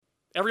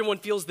Everyone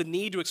feels the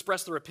need to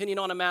express their opinion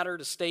on a matter,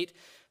 to state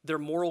their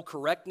moral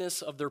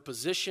correctness of their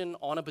position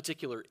on a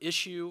particular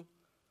issue.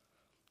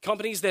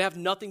 Companies that have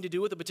nothing to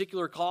do with a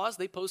particular cause,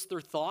 they post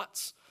their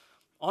thoughts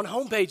on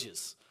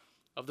homepages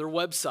of their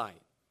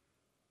website.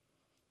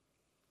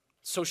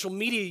 Social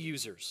media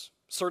users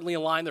certainly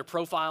align their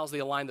profiles, they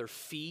align their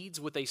feeds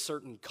with a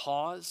certain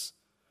cause.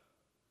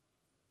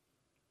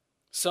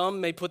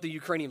 Some may put the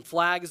Ukrainian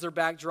flag as their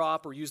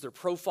backdrop or use their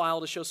profile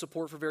to show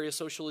support for various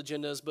social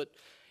agendas, but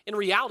in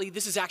reality,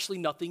 this is actually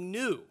nothing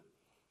new,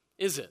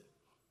 is it?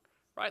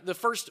 Right? The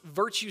first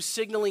virtue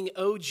signaling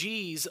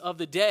OGs of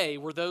the day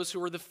were those who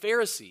were the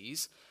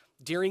Pharisees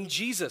during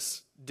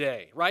Jesus'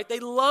 day, right? They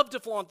loved to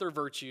flaunt their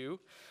virtue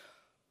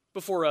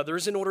before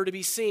others in order to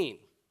be seen.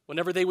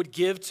 Whenever they would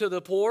give to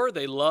the poor,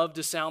 they loved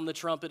to sound the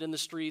trumpet in the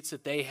streets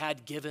that they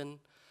had given,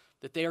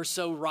 that they are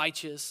so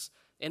righteous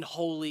and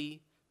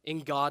holy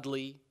and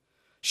godly.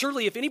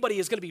 Surely if anybody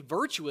is going to be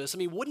virtuous,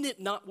 would it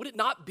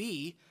not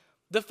be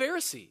the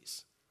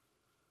Pharisees?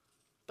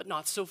 But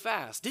not so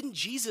fast. Didn't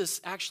Jesus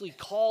actually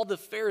call the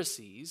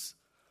Pharisees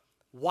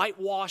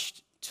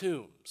whitewashed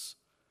tombs?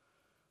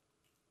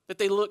 That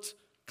they looked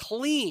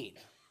clean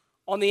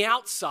on the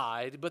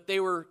outside, but they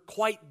were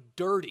quite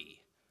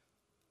dirty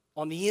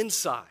on the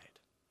inside.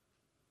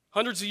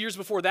 Hundreds of years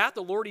before that,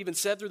 the Lord even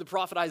said through the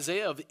prophet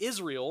Isaiah of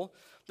Israel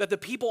that the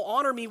people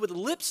honor me with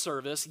lip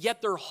service,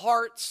 yet their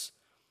hearts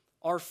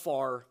are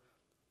far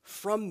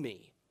from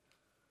me.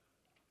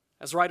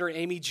 As writer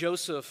Amy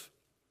Joseph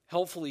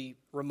helpfully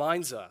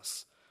reminds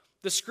us,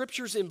 the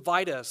scriptures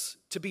invite us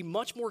to be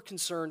much more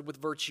concerned with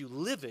virtue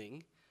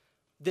living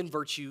than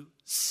virtue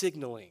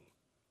signaling.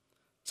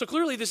 So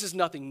clearly this is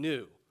nothing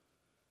new.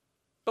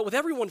 But with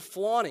everyone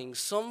flaunting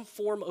some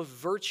form of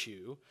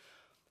virtue,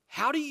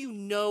 how do you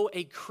know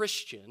a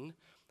Christian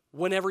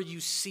whenever you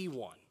see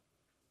one?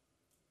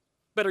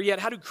 Better yet,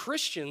 how do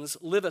Christians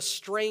live a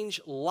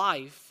strange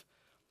life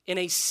in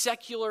a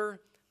secular,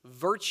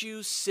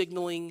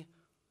 virtue-signaling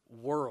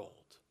world?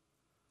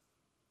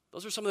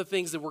 Those are some of the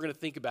things that we're going to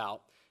think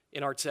about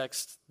in our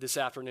text this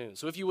afternoon.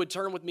 So if you would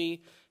turn with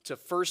me to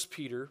 1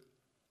 Peter.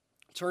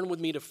 Turn with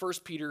me to 1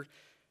 Peter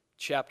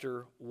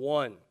chapter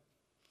 1.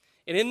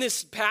 And in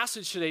this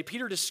passage today,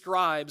 Peter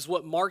describes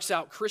what marks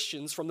out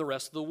Christians from the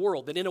rest of the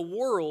world. That in a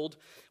world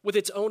with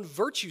its own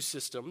virtue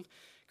system,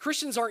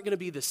 Christians aren't going to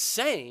be the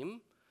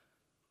same.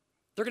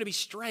 They're going to be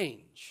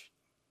strange.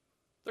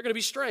 They're going to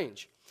be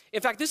strange.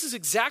 In fact, this is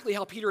exactly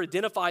how Peter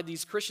identified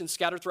these Christians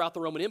scattered throughout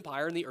the Roman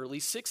Empire in the early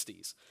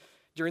 60s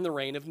during the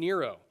reign of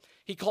Nero.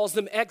 He calls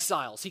them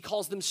exiles. He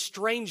calls them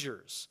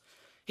strangers.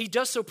 He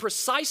does so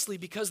precisely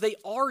because they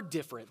are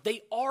different.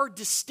 They are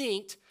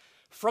distinct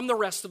from the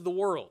rest of the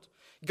world.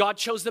 God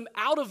chose them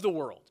out of the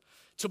world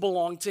to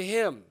belong to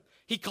him.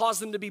 He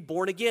caused them to be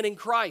born again in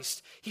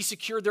Christ. He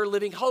secured their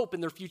living hope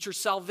and their future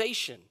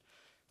salvation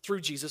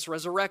through Jesus'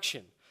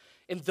 resurrection.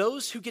 And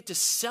those who get to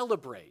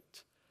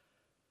celebrate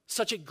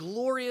such a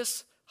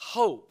glorious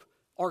hope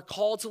are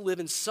called to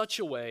live in such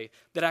a way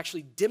that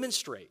actually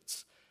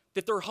demonstrates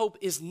that their hope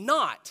is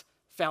not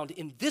found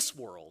in this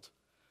world,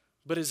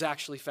 but is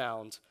actually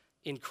found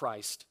in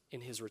Christ in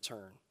his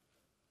return.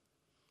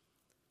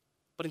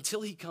 But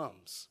until he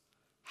comes,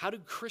 how do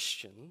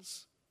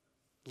Christians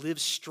live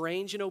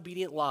strange and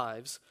obedient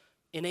lives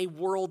in a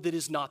world that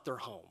is not their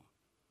home?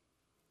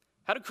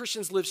 How do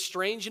Christians live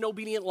strange and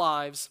obedient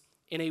lives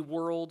in a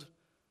world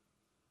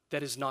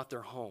that is not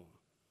their home?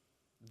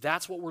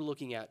 That's what we're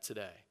looking at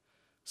today.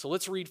 So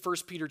let's read 1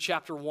 Peter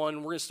chapter 1.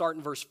 We're going to start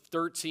in verse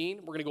 13.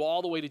 We're going to go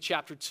all the way to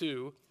chapter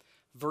 2,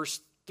 verse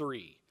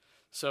 3.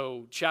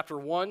 So chapter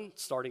 1,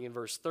 starting in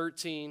verse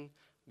 13,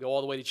 go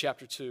all the way to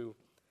chapter 2,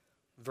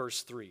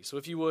 verse 3. So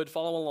if you would,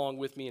 follow along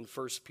with me in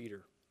 1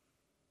 Peter.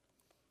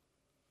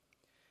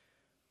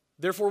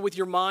 Therefore, with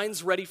your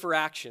minds ready for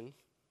action,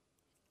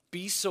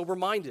 be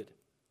sober-minded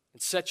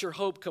and set your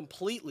hope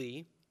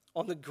completely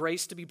on the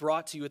grace to be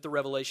brought to you at the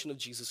revelation of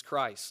Jesus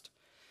Christ.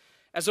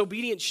 As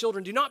obedient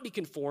children, do not be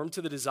conformed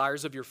to the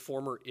desires of your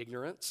former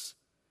ignorance,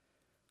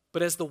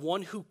 but as the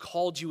one who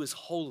called you is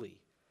holy,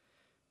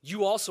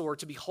 you also are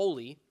to be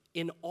holy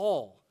in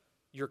all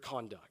your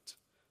conduct.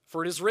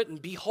 For it is written,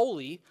 be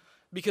holy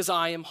because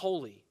I am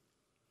holy.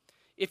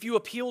 If you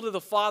appeal to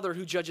the Father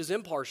who judges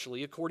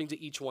impartially according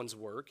to each one's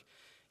work,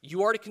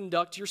 you are to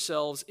conduct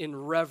yourselves in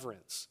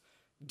reverence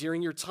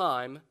during your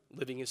time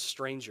living as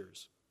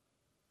strangers.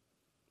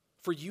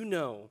 For you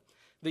know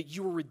that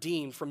you were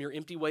redeemed from your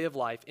empty way of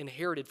life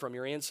inherited from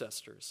your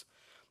ancestors,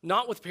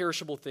 not with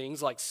perishable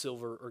things like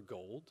silver or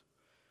gold,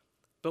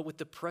 but with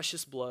the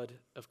precious blood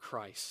of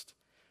Christ,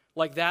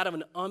 like that of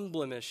an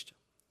unblemished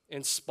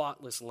and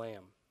spotless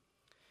lamb.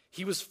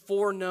 He was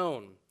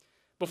foreknown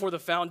before the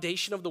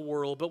foundation of the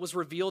world, but was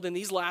revealed in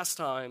these last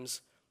times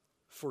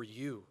for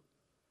you.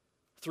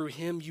 Through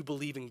him you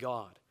believe in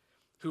God,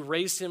 who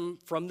raised him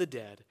from the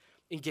dead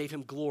and gave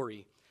him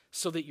glory,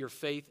 so that your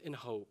faith and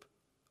hope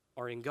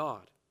are in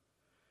God.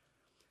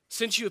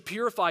 Since you have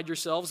purified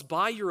yourselves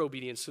by your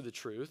obedience to the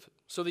truth,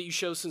 so that you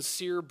show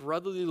sincere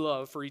brotherly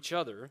love for each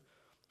other,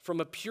 from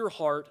a pure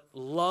heart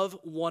love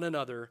one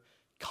another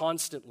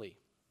constantly,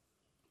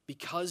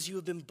 because you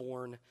have been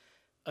born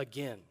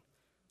again,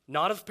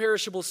 not of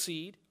perishable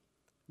seed,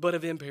 but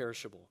of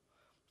imperishable,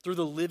 through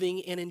the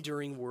living and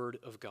enduring word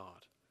of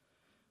God.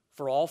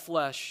 For all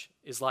flesh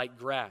is like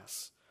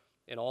grass,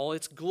 and all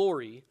its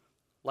glory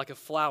like a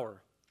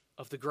flower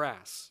of the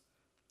grass.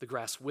 The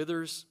grass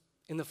withers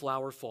and the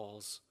flower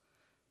falls,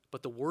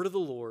 but the word of the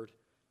Lord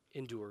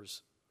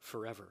endures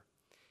forever.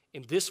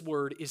 And this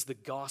word is the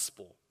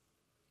gospel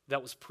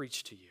that was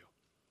preached to you.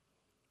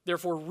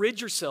 Therefore,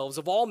 rid yourselves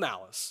of all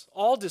malice,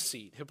 all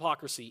deceit,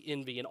 hypocrisy,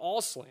 envy, and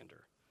all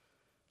slander.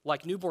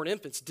 Like newborn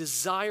infants,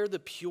 desire the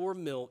pure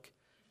milk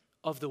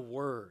of the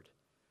word,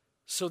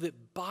 so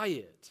that by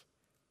it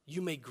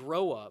you may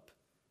grow up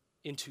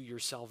into your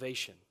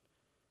salvation,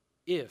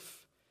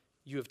 if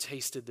you have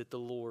tasted that the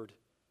Lord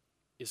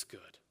is good.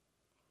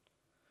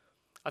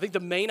 I think the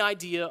main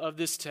idea of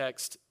this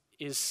text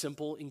is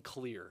simple and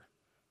clear.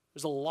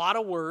 There's a lot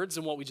of words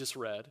in what we just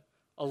read,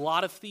 a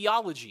lot of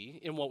theology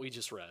in what we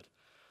just read,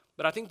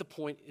 but I think the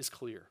point is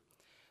clear,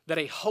 that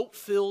a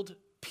hope-filled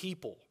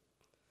people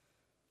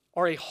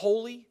are a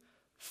holy,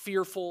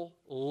 fearful,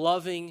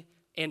 loving,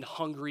 and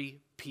hungry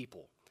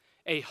people.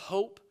 A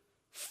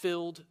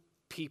hope-filled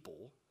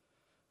people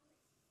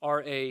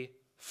are a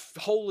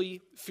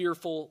holy,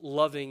 fearful,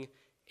 loving,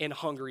 and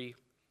hungry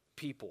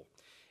people.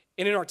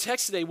 And in our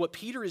text today, what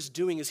Peter is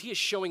doing is he is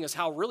showing us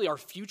how really our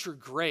future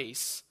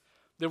grace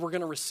that we're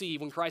going to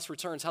receive when Christ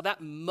returns, how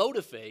that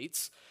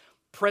motivates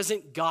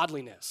present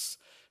godliness.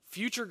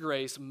 Future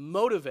grace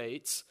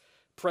motivates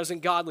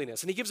present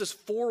godliness. And he gives us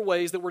 4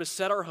 ways that we're to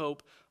set our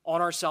hope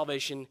on our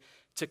salvation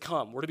to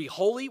come. We're to be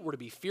holy, we're to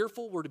be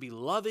fearful, we're to be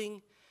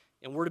loving,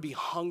 and we're to be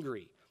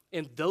hungry.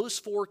 And those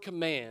 4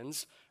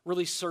 commands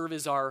really serve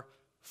as our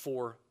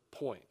 4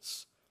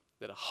 points.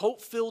 That a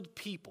hope-filled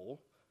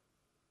people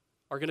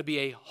are going to be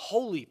a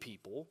holy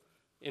people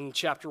in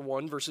chapter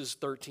 1, verses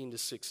 13 to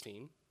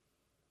 16.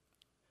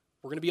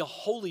 We're going to be a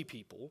holy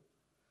people.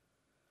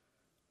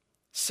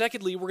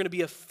 Secondly, we're going to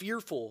be a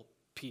fearful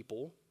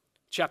people,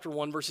 chapter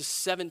 1, verses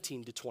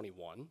 17 to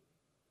 21.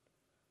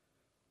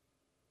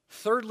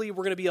 Thirdly,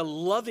 we're going to be a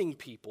loving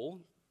people,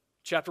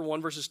 chapter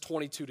 1, verses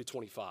 22 to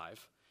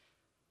 25.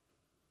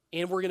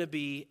 And we're going to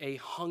be a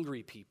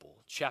hungry people,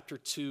 chapter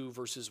 2,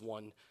 verses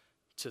 1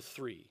 to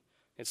 3.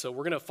 And so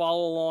we're going to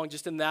follow along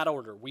just in that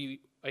order.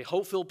 A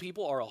hope-filled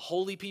people are a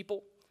holy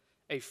people,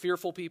 a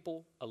fearful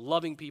people, a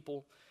loving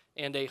people,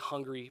 and a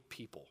hungry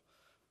people.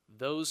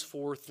 Those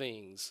 4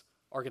 things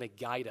are going to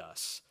guide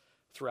us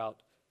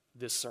throughout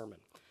this sermon.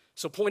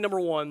 So point number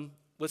 1,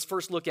 let's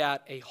first look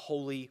at a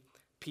holy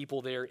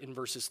people there in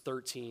verses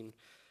 13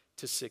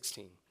 to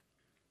 16.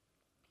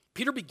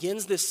 Peter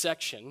begins this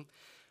section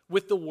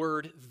with the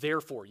word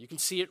therefore. You can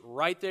see it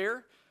right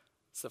there.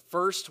 It's the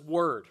first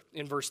word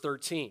in verse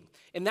 13.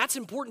 And that's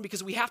important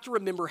because we have to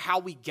remember how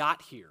we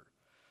got here.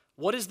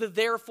 What is the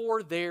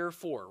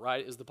therefore,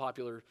 right, as the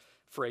popular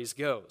phrase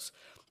goes.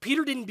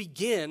 Peter didn't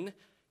begin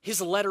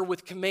his letter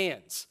with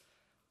commands.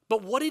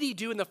 But what did he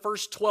do in the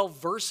first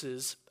 12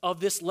 verses of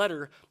this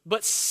letter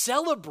but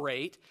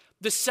celebrate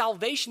the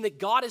salvation that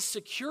God has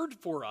secured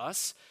for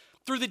us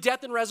through the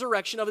death and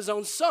resurrection of his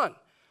own son?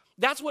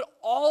 That's what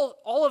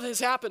all of has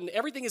happened.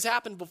 Everything has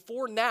happened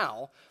before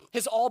now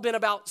has all been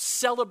about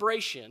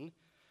celebration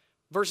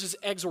versus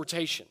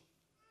exhortation,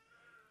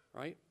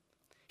 right?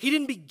 He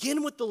didn't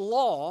begin with the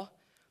law.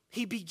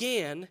 He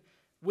began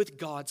with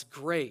God's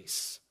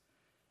grace.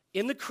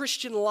 In the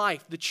Christian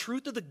life, the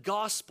truth of the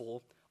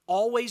gospel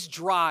always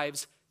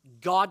drives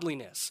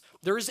godliness.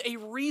 There is a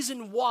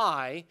reason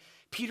why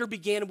Peter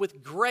began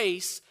with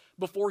grace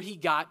before he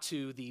got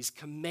to these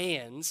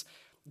commands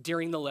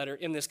during the letter,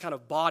 in this kind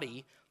of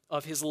body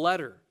of his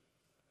letter.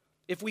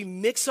 If we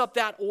mix up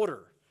that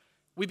order,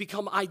 we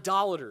become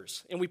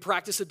idolaters and we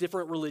practice a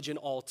different religion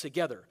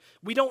altogether.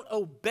 We don't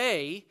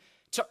obey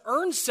to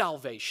earn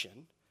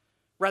salvation.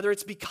 Rather,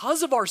 it's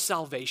because of our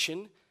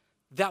salvation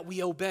that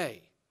we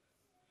obey.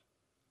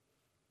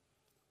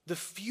 The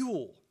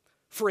fuel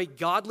for a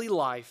godly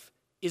life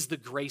is the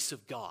grace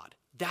of God.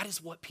 That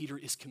is what Peter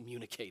is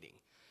communicating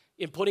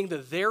in putting the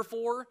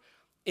therefore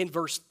in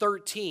verse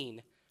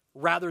 13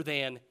 rather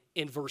than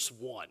in verse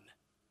 1.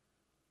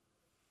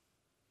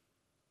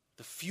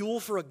 The fuel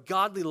for a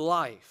godly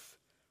life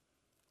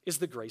is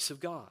the grace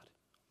of God.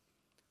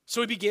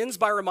 So he begins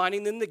by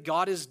reminding them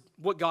that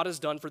what God has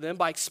done for them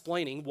by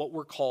explaining what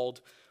we're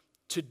called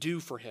to do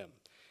for him.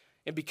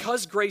 And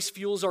because grace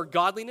fuels our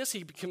godliness,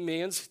 he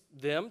commands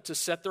them to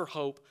set their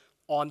hope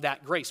on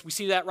that grace. We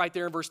see that right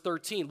there in verse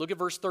 13. Look at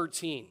verse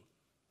 13.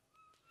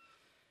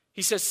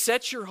 He says,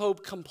 set your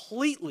hope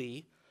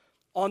completely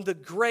on the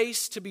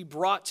grace to be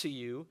brought to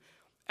you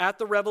at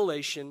the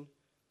revelation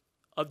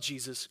of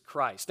Jesus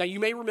Christ. Now, you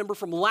may remember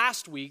from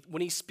last week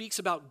when he speaks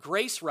about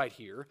grace right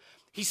here,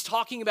 he's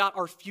talking about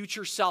our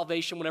future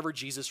salvation whenever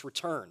Jesus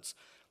returns.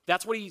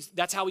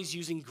 That's how he's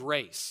using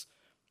grace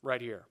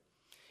right here.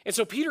 And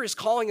so Peter is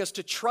calling us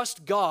to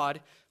trust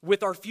God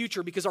with our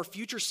future because our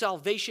future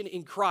salvation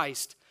in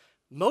Christ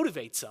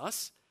motivates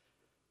us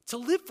to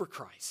live for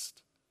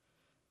Christ.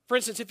 For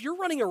instance, if you're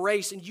running a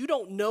race and you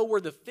don't know where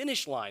the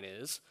finish line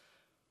is,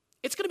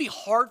 it's going to be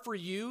hard for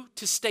you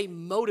to stay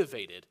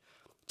motivated,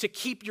 to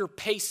keep your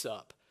pace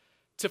up,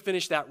 to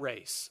finish that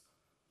race.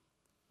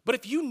 But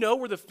if you know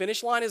where the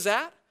finish line is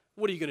at,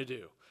 what are you going to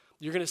do?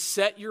 You're going to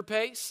set your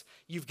pace.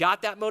 You've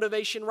got that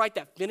motivation right.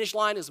 That finish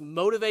line is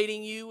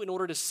motivating you in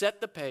order to set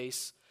the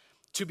pace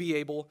to be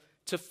able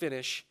to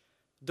finish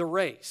the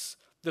race.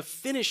 The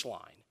finish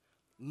line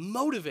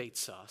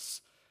motivates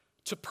us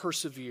to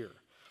persevere.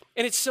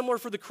 And it's similar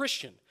for the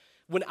Christian.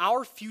 When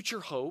our future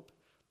hope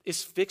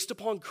is fixed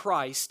upon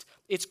Christ,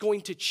 it's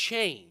going to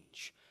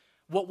change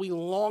what we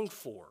long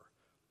for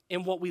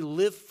and what we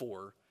live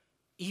for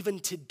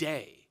even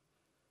today.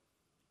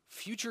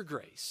 Future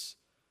grace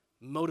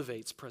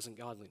motivates present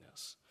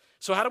godliness.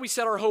 So how do we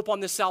set our hope on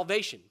this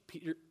salvation?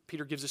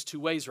 Peter gives us two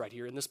ways right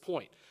here in this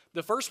point.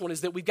 The first one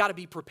is that we've got to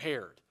be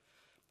prepared.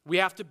 We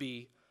have to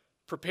be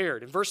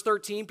prepared. In verse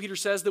 13, Peter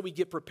says that we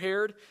get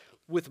prepared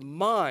with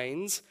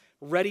minds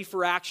ready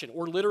for action,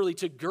 or literally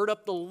to gird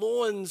up the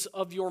loins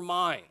of your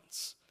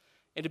minds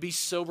and to be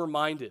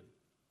sober-minded.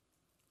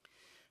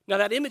 Now,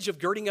 that image of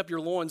girding up your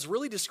loins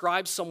really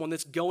describes someone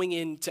that's going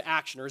into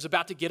action or is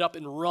about to get up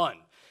and run.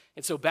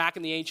 And so back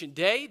in the ancient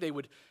day, they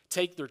would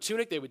take their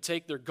tunic, they would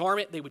take their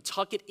garment, they would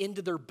tuck it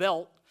into their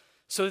belt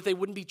so that they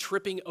wouldn't be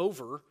tripping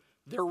over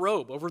their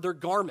robe, over their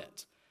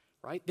garment,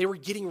 right? They were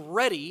getting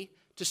ready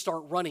to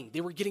start running.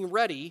 They were getting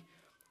ready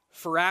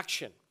for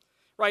action,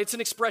 right? It's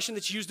an expression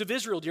that's used of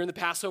Israel during the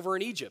Passover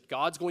in Egypt.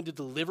 God's going to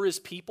deliver his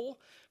people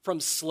from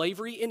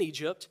slavery in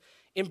Egypt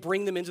and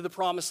bring them into the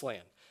promised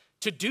land.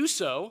 To do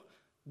so,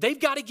 they've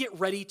got to get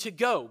ready to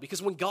go,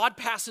 because when God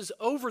passes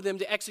over them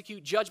to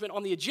execute judgment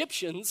on the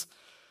Egyptians,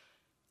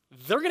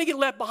 they're going to get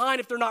left behind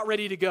if they're not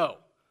ready to go.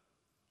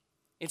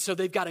 And so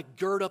they've got to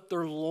gird up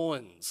their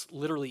loins,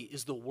 literally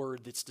is the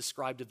word that's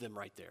described of them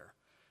right there.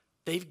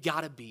 They've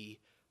got to be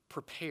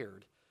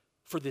prepared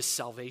for this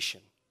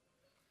salvation.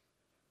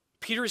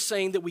 Peter is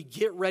saying that we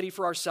get ready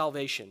for our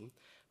salvation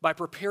by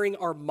preparing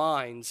our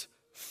minds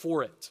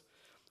for it.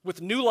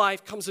 With new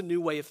life comes a new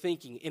way of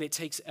thinking, and it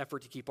takes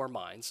effort to keep our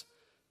minds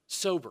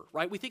sober,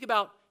 right? We think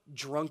about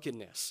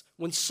drunkenness.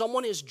 When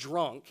someone is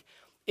drunk,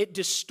 it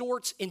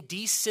distorts and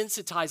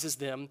desensitizes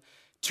them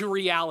to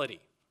reality,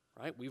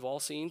 right? We've all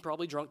seen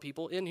probably drunk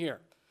people in here.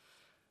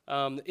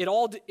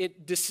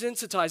 It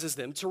desensitizes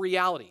them to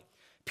reality.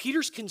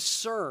 Peter's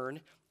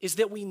concern is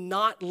that we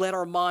not let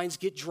our minds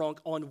get drunk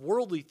on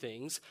worldly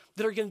things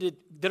that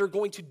are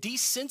going to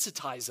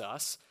desensitize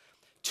us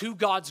to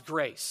God's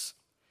grace,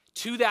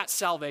 to that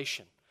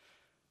salvation,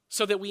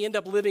 so that we end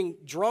up living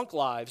drunk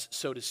lives,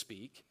 so to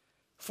speak,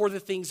 for the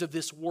things of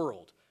this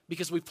world,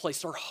 because we've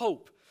placed our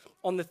hope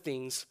on the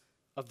things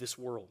of this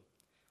world.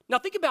 Now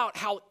think about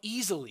how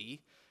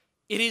easy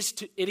it is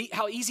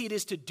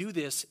to do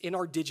this in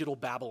our digital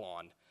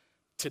Babylon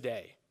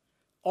today.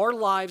 Our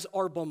lives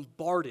are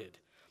bombarded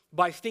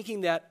by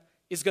thinking that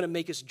is going to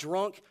make us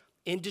drunk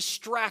and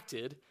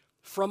distracted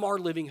from our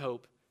living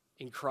hope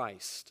in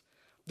Christ.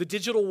 The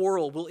digital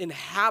world will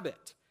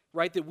inhabit,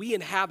 right, that we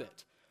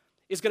inhabit,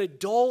 is going to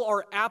dull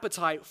our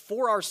appetite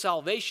for our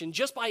salvation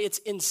just by its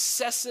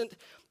incessant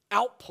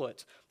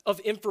output of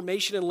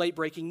information and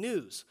late-breaking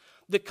news.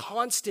 The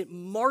constant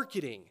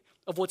marketing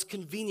of what's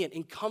convenient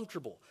and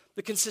comfortable,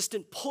 the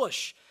consistent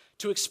push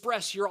to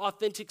express your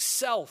authentic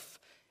self,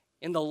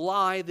 and the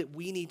lie that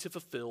we need to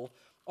fulfill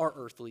our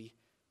earthly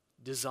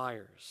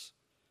desires.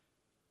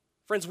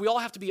 Friends, we all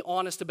have to be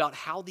honest about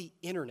how the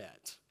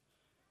internet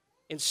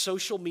and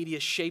social media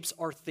shapes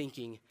our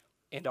thinking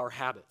and our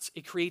habits.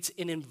 It creates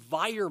an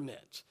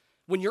environment,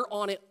 when you're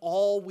on it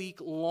all week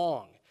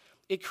long,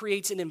 it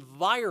creates an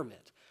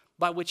environment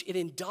by which it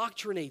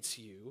indoctrinates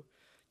you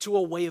to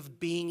a way of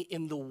being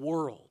in the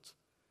world,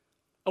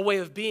 a way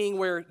of being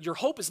where your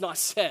hope is not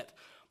set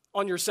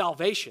on your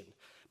salvation,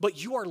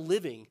 but you are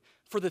living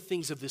for the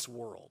things of this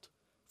world,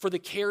 for the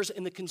cares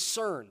and the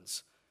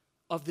concerns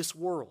of this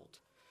world.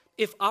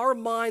 If our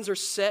minds are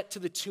set to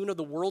the tune of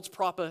the world's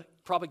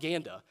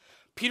propaganda,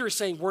 Peter is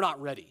saying we're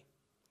not ready.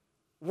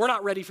 We're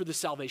not ready for this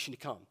salvation to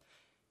come.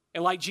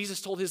 And like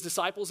Jesus told his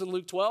disciples in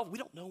Luke 12, we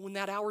don't know when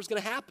that hour is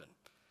going to happen.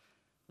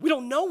 We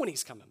don't know when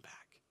he's coming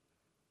back,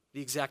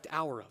 the exact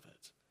hour of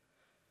it.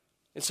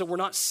 And so we're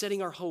not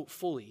setting our hope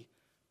fully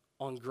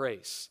on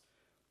grace.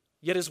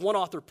 Yet as one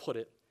author put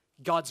it,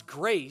 God's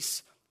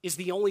grace is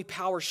the only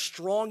power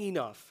strong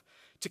enough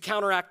to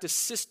counteract a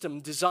system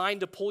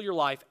designed to pull your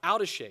life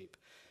out of shape,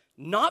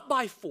 not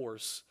by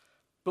force,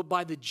 but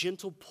by the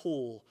gentle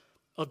pull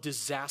of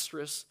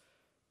disastrous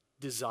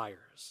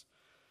desires.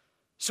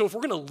 So if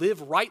we're going to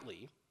live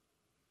rightly,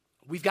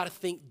 we've got to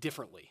think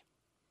differently.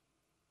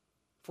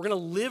 If we're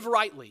going to live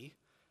rightly,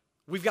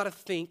 we've got to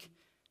think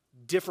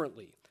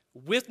differently.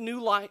 With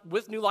new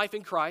life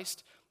in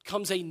Christ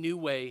comes a new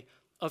way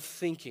of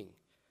thinking.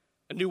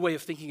 A new way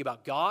of thinking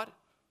about God,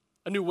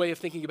 a new way of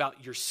thinking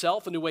about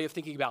yourself, a new way of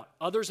thinking about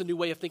others, a new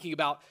way of thinking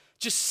about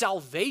just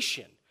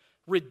salvation,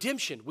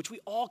 redemption, which we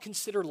all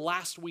considered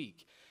last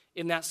week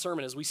in that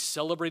sermon as we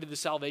celebrated the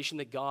salvation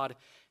that God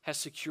has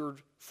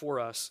secured for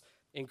us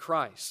in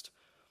Christ.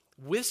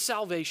 With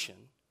salvation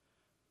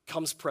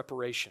comes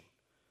preparation.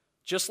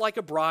 Just like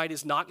a bride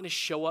is not going to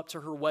show up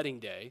to her wedding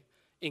day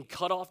in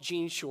cut-off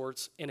jean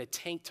shorts and a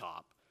tank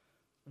top,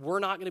 we're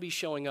not going to be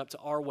showing up to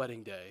our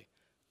wedding day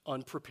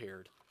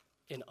unprepared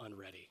and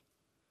unready.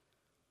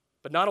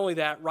 But not only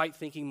that, right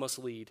thinking must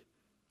lead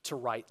to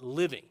right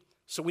living.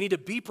 So we need to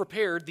be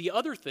prepared. The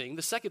other thing,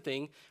 the second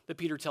thing that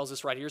Peter tells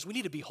us right here is we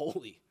need to be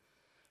holy.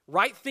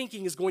 Right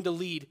thinking is going to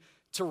lead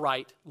to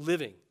right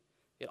living.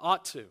 It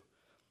ought to.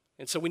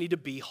 And so we need to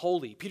be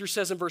holy. Peter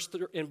says in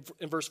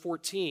verse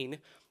 14,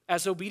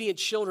 as obedient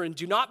children,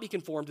 do not be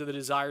conformed to the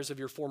desires of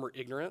your former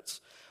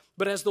ignorance,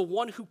 but as the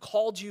one who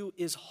called you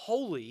is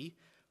holy,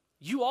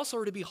 you also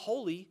are to be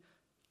holy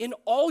in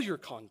all your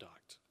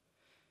conduct.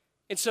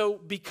 And so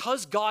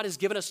because God has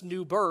given us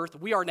new birth,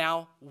 we are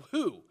now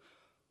who?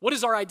 What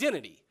is our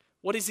identity?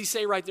 What does he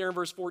say right there in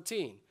verse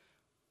 14?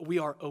 We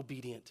are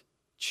obedient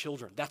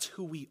children. That's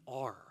who we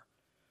are.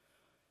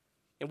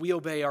 And we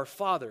obey our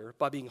Father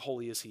by being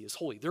holy as he is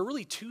holy. There are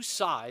really two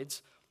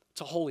sides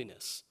to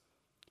holiness.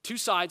 Two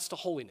sides to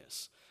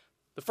holiness.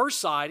 The first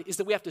side is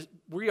that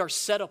we are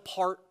set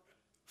apart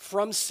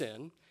from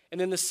sin. And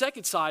then the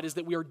second side is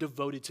that we are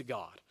devoted to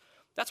God.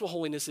 That's what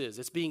holiness is.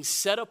 It's being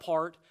set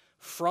apart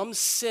from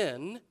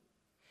sin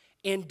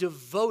and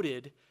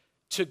devoted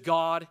to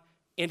God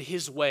and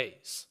his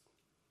ways.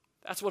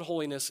 That's what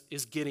holiness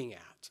is getting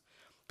at.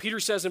 Peter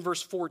says in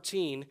verse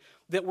 14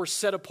 that we're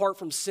set apart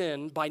from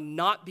sin by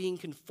not being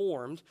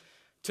conformed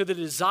to the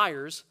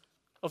desires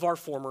of our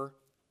former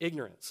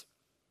ignorance.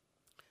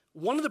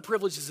 One of the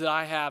privileges that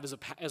I have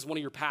as one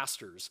of your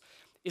pastors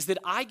is that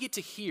I get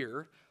to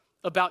hear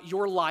about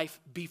your life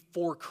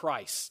before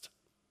Christ.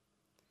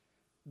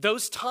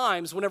 Those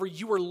times whenever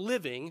you were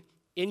living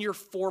in your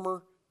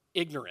former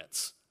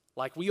ignorance,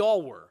 like we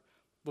all were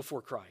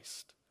before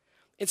Christ.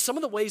 And some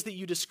of the ways that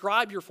you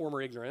describe your former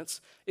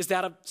ignorance is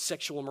that of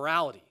sexual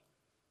immorality.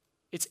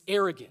 It's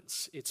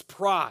arrogance, it's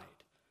pride,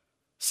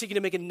 seeking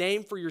to make a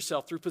name for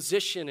yourself through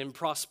position and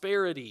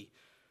prosperity,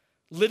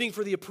 living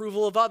for the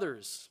approval of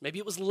others. Maybe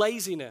it was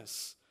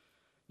laziness,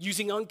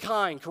 using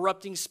unkind,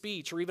 corrupting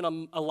speech, or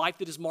even a life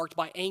that is marked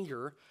by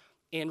anger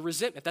and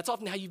resentment. That's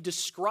often how you've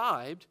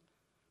described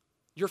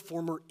your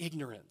former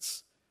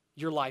ignorance,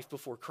 your life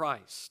before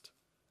Christ.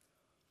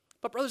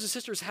 But brothers and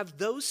sisters, have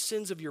those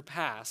sins of your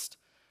past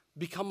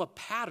become a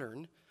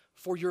pattern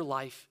for your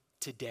life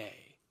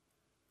today?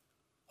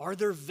 Are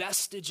there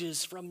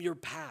vestiges from your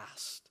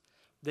past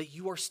that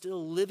you are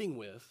still living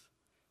with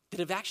that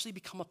have actually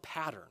become a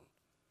pattern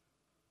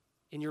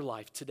in your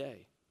life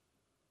today?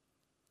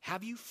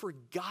 Have you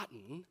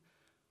forgotten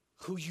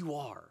who you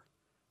are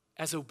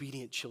as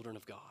obedient children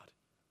of God?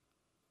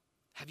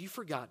 Have you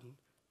forgotten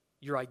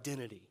your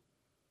identity?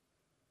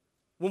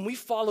 When we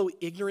follow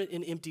ignorant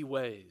and empty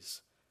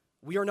ways,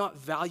 we are not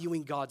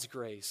valuing God's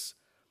grace,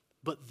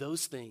 but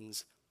those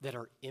things that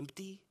are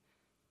empty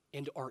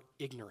and are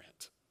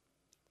ignorant.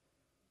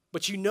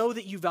 But you know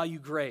that you value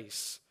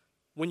grace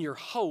when your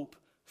hope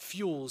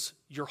fuels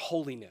your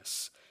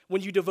holiness,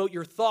 when you devote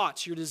your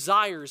thoughts, your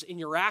desires, and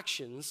your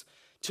actions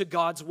to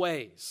God's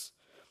ways.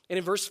 And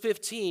in verse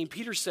 15,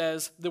 Peter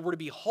says that we're to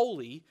be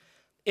holy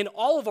in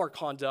all of our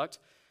conduct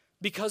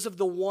because of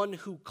the one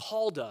who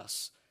called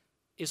us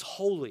is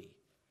holy.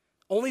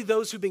 Only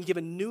those who've been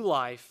given new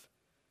life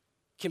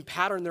can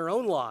pattern their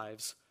own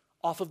lives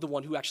off of the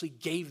one who actually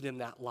gave them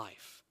that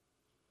life.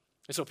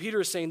 And so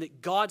Peter is saying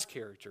that God's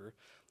character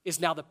is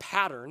now the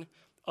pattern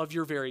of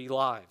your very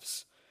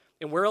lives.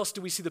 And where else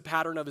do we see the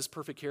pattern of his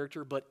perfect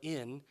character but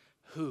in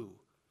who?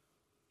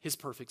 His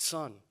perfect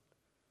Son.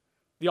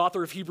 The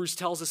author of Hebrews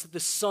tells us that the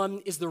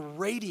Son is the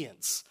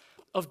radiance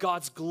of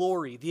God's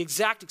glory, the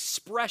exact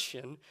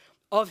expression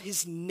of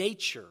his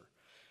nature.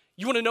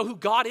 You want to know who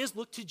God is?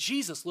 Look to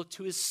Jesus. Look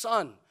to his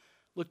Son.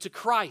 Look to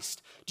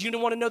Christ. Do you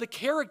want to know the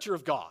character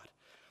of God?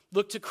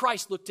 Look to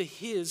Christ. Look to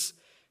his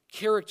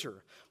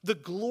character. The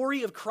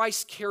glory of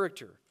Christ's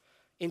character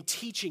and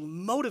teaching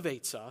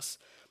motivates us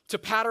to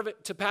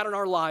pattern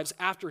our lives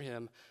after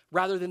him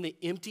rather than the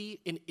empty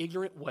and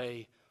ignorant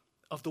way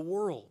of the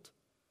world.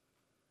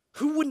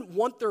 Who wouldn't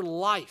want their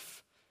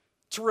life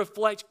to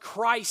reflect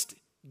Christ's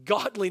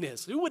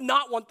godliness? Who would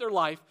not want their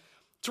life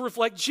to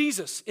reflect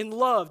Jesus in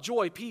love,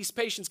 joy, peace,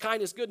 patience,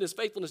 kindness, goodness,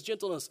 faithfulness,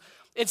 gentleness,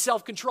 and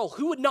self-control?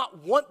 Who would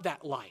not want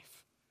that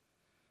life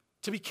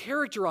to be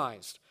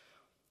characterized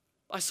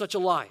by such a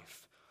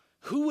life?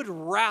 Who would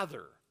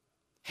rather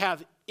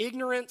have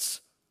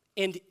ignorance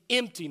and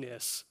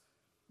emptiness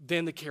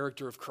than the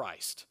character of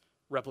Christ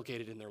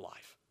replicated in their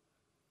life?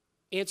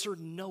 Answer: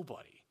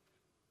 nobody.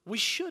 We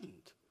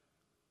shouldn't.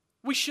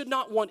 We should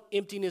not want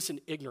emptiness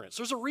and ignorance.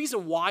 There's a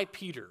reason why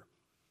Peter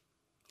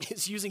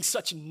is using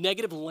such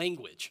negative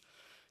language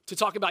to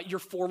talk about your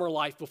former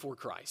life before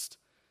Christ,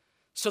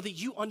 so that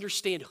you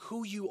understand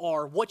who you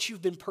are, what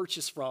you've been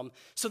purchased from,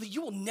 so that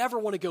you will never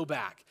want to go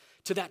back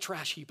to that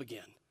trash heap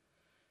again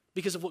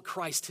because of what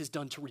Christ has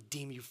done to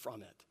redeem you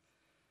from it.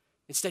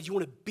 Instead, you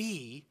want to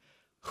be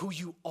who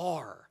you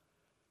are.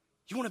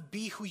 You want to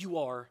be who you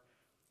are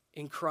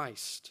in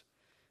Christ.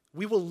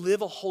 We will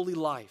live a holy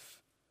life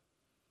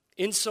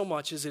in so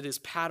much as it is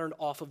patterned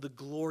off of the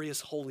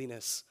glorious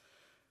holiness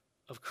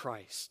of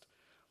Christ.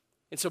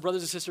 And so,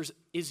 brothers and sisters,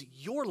 is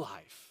your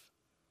life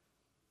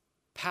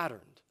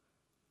patterned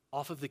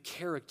off of the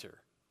character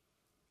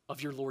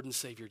of your Lord and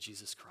Savior,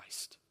 Jesus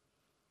Christ?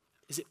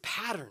 Is it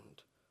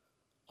patterned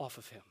off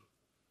of him?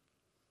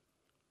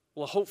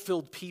 Well, a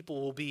hope-filled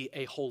people will be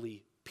a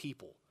holy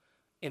people.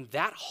 And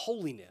that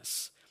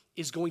holiness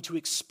is going to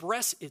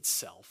express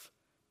itself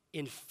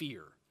in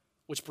fear,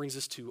 which brings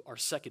us to our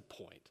second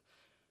point.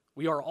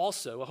 We are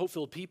also, a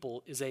hope-filled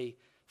people is a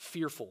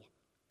fearful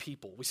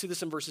people. We see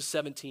this in verses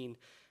 17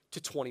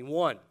 to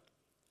 21.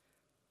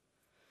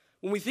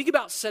 When we think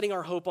about setting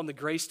our hope on the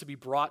grace to be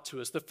brought to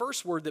us, the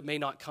first word that may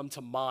not come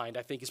to mind,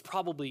 I think, is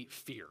probably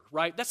fear,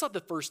 right? That's not the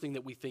first thing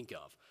that we think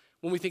of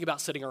when we think about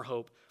setting our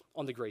hope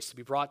on the grace to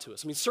be brought to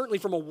us. I mean, certainly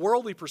from a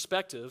worldly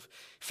perspective,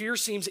 fear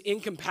seems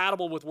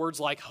incompatible with words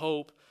like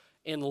hope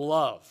and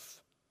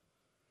love.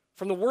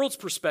 From the world's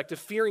perspective,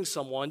 fearing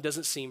someone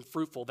doesn't seem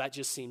fruitful. That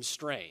just seems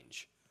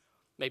strange,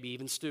 maybe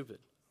even stupid.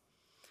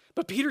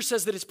 But Peter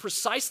says that it's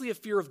precisely a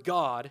fear of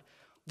God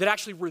that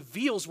actually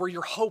reveals where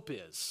your hope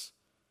is.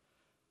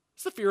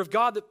 It's the fear of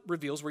God that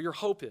reveals where your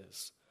hope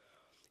is.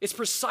 It's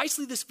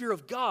precisely this fear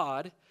of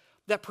God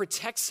that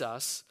protects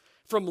us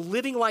from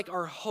living like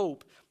our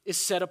hope is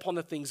set upon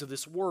the things of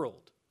this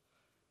world.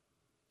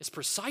 It's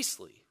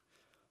precisely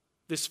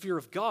this fear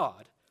of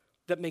God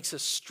that makes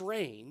us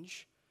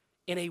strange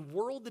in a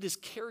world that is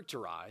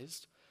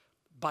characterized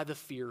by the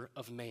fear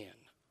of man.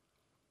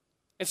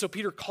 And so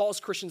Peter calls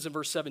Christians in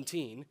verse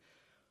 17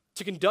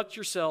 to conduct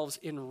yourselves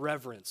in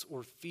reverence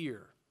or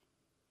fear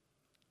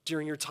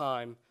during your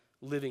time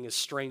living as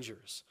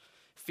strangers.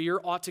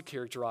 Fear ought to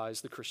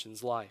characterize the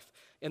Christian's life.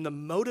 And the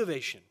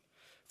motivation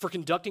for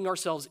conducting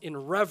ourselves in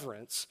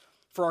reverence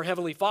for our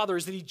Heavenly Father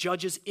is that he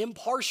judges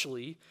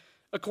impartially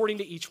according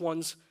to each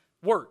one's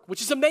work,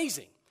 which is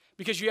amazing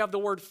because you have the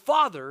word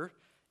Father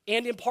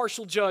and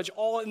impartial judge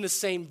all in the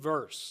same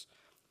verse.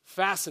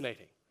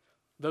 Fascinating.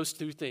 Those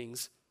two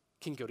things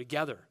can go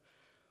together.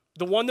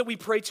 The one that we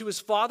pray to as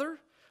Father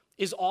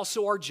is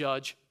also our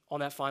judge on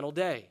that final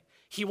day.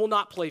 He will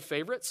not play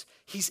favorites.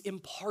 He's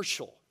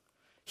impartial.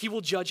 He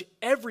will judge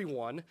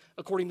everyone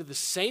according to the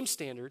same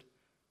standard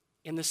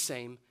and the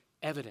same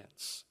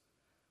evidence.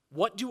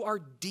 What do our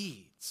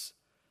deeds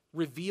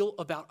reveal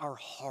about our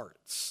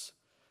hearts?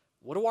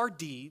 What do our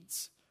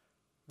deeds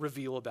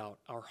reveal about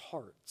our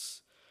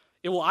hearts?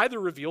 It will either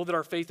reveal that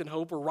our faith and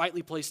hope are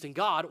rightly placed in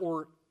God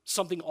or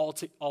something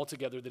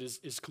altogether that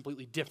is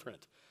completely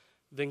different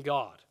than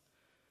God.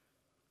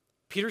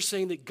 Peter's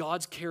saying that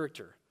God's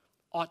character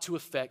ought to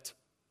affect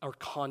our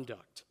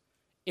conduct,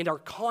 and our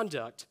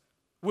conduct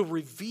will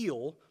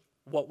reveal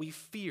what we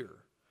fear.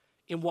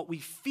 And what we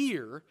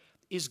fear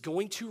is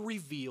going to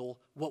reveal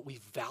what we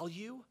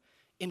value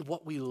and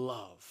what we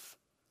love.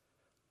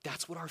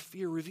 That's what our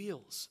fear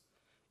reveals.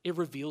 It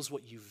reveals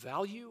what you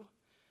value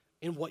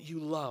and what you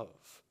love.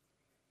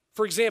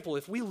 For example,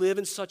 if we live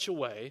in such a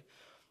way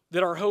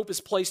that our hope is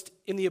placed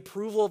in the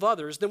approval of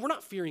others, then we're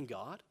not fearing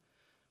God.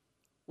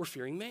 We're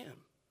fearing man.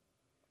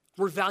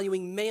 We're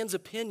valuing man's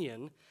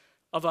opinion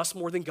of us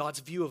more than God's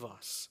view of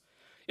us.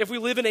 If we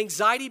live in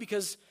anxiety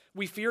because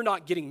we fear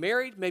not getting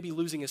married, maybe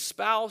losing a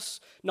spouse,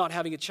 not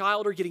having a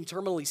child, or getting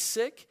terminally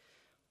sick,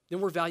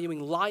 then we're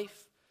valuing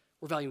life,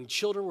 we're valuing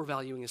children, we're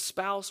valuing a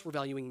spouse, we're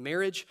valuing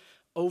marriage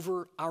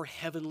over our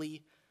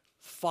Heavenly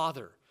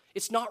Father.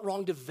 It's not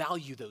wrong to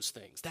value those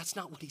things. That's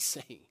not what he's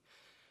saying.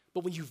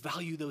 But when you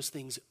value those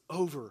things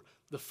over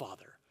the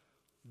Father,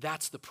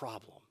 that's the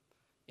problem,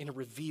 and it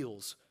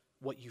reveals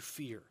what you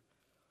fear.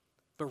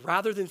 But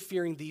rather than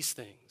fearing these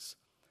things,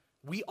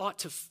 we ought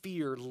to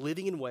fear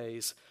living in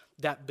ways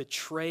that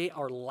betray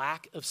our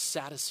lack of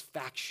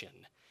satisfaction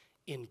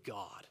in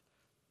God,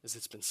 as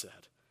it's been said.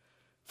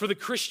 For the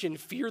Christian,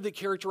 fear that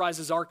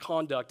characterizes our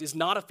conduct is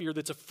not a fear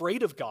that's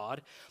afraid of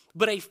God,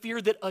 but a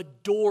fear that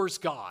adores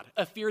God,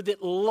 a fear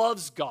that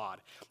loves God,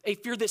 a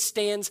fear that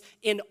stands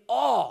in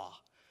awe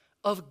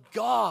of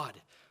God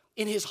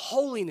in his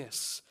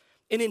holiness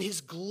and in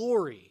his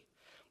glory.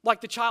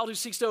 Like the child who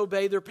seeks to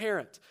obey their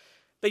parent.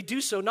 They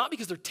do so not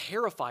because they're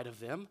terrified of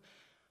them,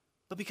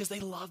 but because they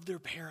love their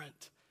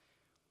parent.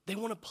 They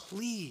want to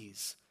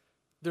please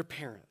their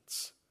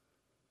parents.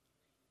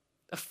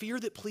 A fear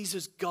that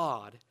pleases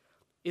God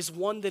is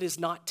one that is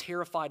not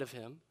terrified of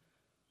him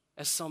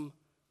as some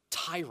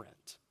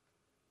tyrant,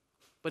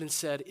 but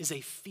instead is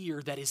a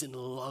fear that is in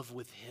love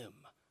with him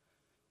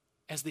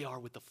as they are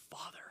with the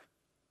Father.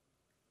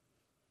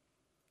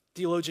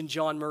 Theologian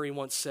John Murray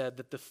once said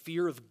that the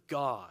fear of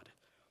God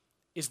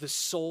is the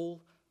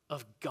soul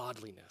of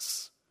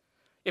godliness.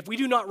 If we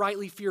do not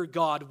rightly fear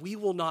God, we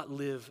will not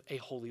live a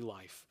holy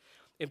life.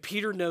 And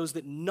Peter knows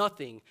that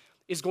nothing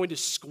is going to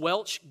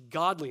squelch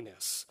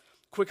godliness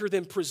quicker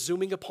than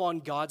presuming upon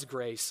God's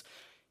grace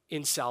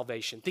in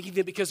salvation. Thinking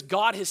that because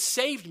God has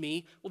saved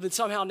me, well, then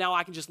somehow now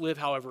I can just live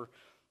however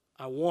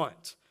I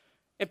want.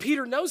 And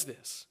Peter knows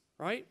this,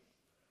 right?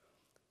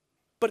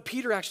 But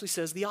Peter actually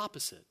says the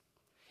opposite.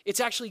 It's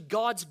actually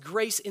God's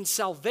grace in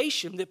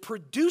salvation that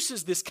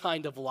produces this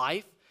kind of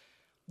life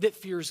that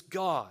fears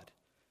God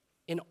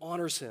and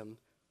honors him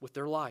with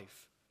their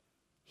life.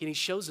 And he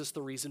shows us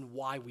the reason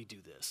why we do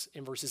this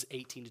in verses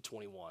 18 to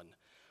 21.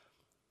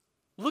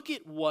 Look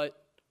at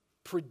what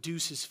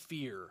produces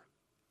fear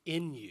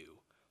in you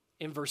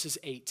in verses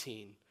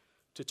 18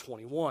 to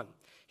 21.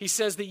 He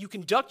says that you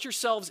conduct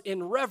yourselves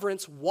in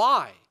reverence.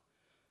 Why?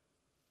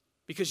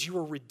 Because you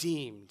are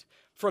redeemed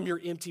from your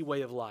empty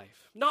way of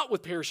life, not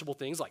with perishable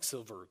things like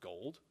silver or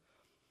gold,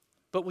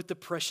 but with the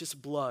precious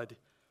blood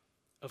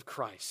of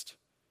Christ.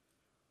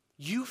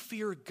 You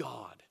fear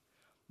God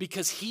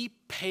because he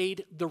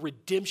paid the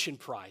redemption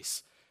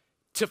price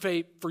to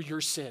pay for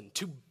your sin,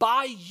 to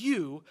buy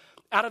you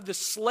out of the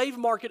slave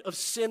market of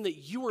sin that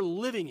you were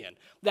living in,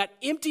 that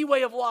empty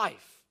way of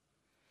life.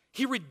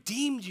 He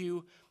redeemed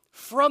you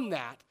from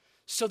that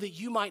so that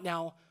you might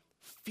now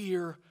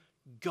fear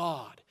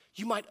God.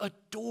 You might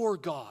adore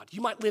God.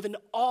 You might live in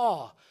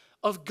awe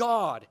of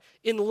God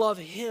and love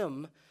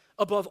him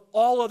above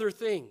all other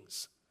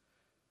things.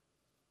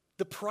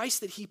 The price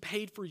that he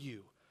paid for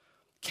you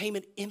came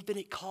at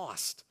infinite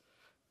cost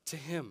to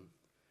him.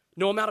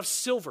 No amount of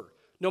silver,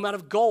 no amount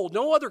of gold,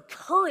 no other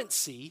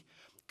currency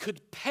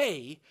could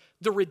pay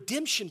the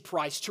redemption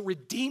price to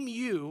redeem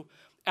you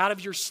out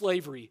of your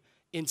slavery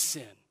in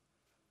sin.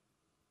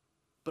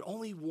 But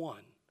only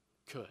one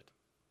could.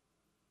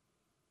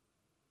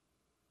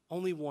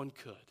 Only one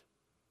could.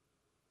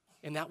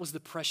 And that was the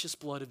precious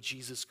blood of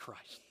Jesus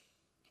Christ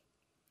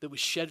that was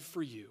shed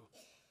for you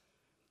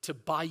to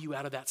buy you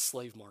out of that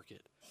slave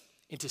market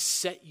and to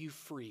set you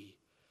free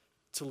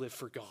to live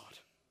for God.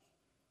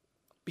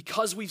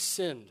 Because we've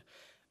sinned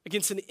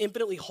against an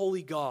infinitely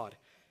holy God,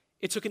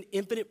 it took an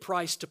infinite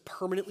price to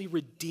permanently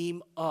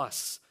redeem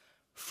us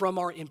from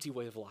our empty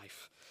way of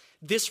life.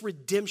 This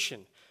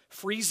redemption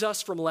frees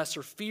us from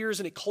lesser fears,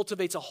 and it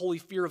cultivates a holy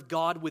fear of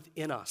God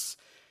within us.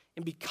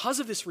 And because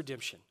of this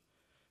redemption,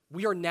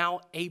 we are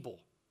now able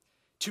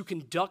to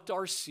conduct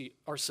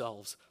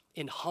ourselves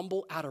in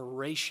humble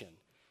adoration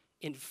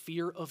in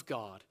fear of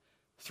God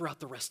throughout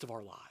the rest of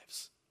our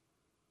lives.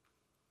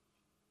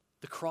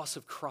 The cross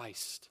of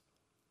Christ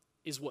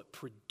is what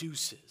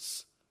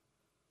produces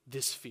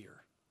this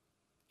fear.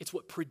 It's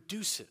what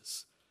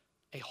produces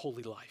a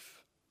holy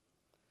life.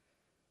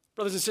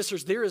 Brothers and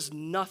sisters, there is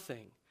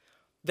nothing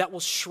that will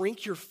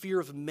shrink your fear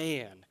of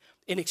man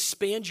and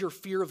expand your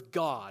fear of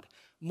God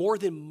more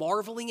than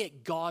marveling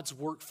at God's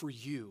work for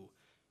you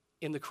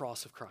in the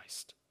cross of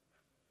Christ.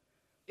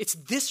 It's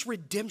this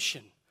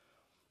redemption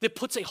that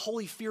puts a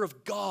holy fear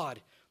of God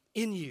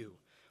in you,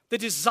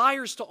 that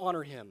desires to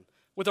honor him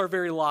with our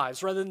very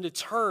lives rather than to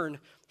turn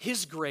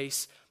his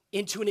grace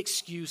into an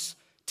excuse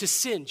to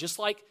sin, just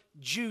like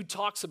Jude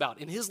talks about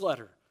in his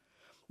letter.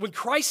 When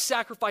Christ's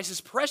sacrifice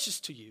is precious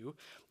to you,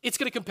 it's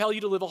going to compel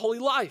you to live a holy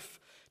life,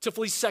 to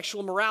flee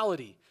sexual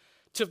immorality,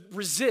 to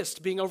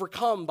resist being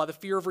overcome by the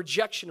fear of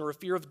rejection or a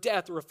fear of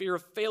death or a fear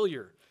of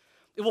failure.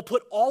 It will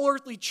put all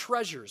earthly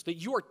treasures that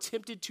you are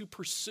tempted to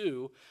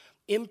pursue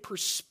in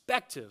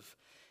perspective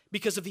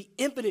because of the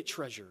infinite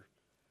treasure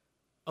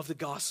of the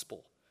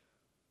gospel.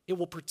 It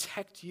will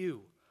protect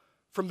you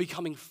from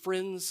becoming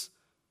friends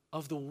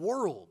of the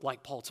world,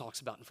 like Paul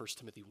talks about in 1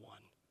 Timothy 1,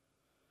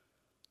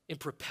 and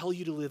propel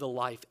you to live a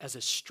life as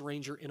a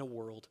stranger in a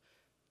world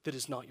that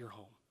is not your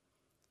home.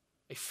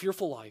 A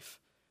fearful life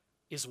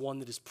is one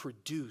that is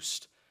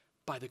produced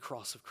by the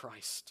cross of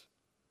Christ.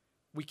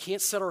 We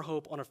can't set our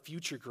hope on a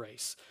future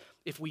grace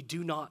if we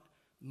do not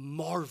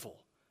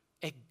marvel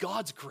at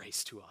God's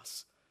grace to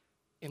us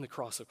in the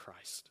cross of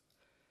Christ.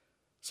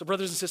 So,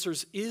 brothers and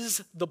sisters,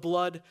 is the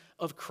blood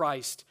of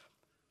Christ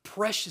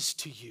precious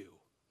to you?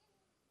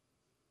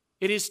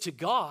 It is to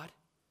God,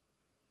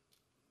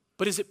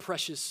 but is it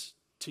precious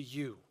to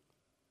you?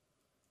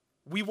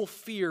 We will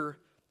fear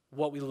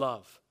what we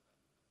love.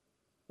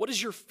 What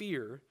does your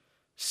fear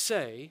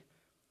say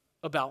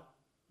about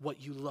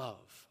what you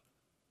love?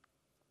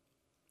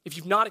 If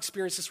you've not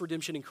experienced this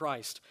redemption in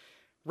Christ,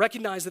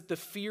 recognize that the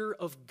fear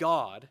of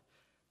God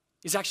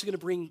is actually going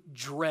to bring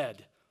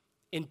dread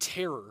and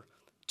terror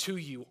to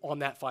you on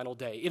that final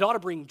day. It ought to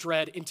bring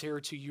dread and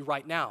terror to you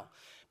right now,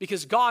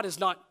 because God is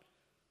not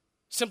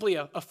simply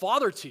a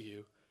father to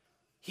you.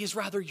 He is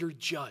rather your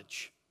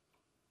judge.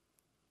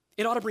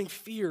 It ought to bring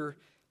fear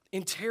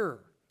and terror.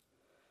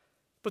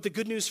 But the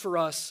good news for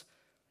us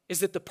is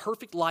that the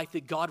perfect life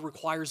that God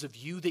requires of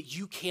you, that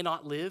you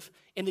cannot live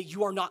and that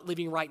you are not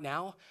living right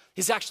now,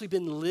 has actually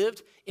been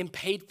lived and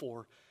paid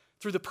for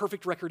through the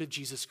perfect record of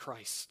Jesus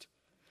Christ.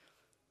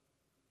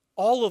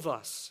 All of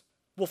us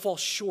will fall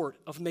short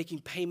of making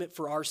payment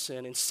for our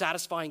sin and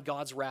satisfying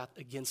God's wrath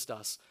against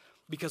us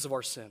because of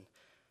our sin.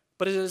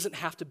 But it doesn't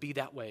have to be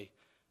that way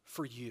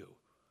for you.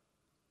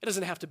 It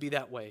doesn't have to be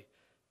that way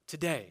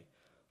today.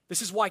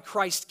 This is why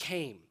Christ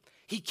came.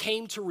 He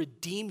came to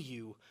redeem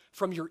you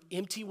from your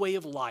empty way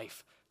of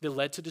life that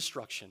led to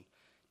destruction,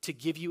 to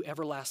give you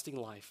everlasting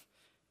life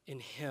in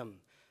him,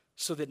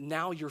 so that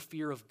now your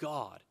fear of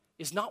God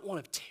is not one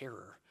of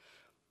terror,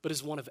 but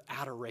is one of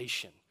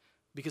adoration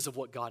because of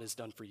what God has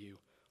done for you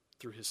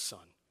through his Son.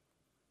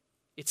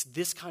 It's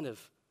this kind of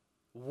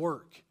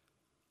work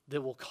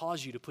that will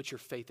cause you to put your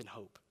faith and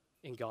hope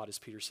in God, as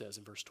Peter says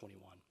in verse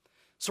 21.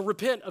 So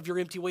repent of your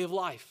empty way of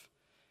life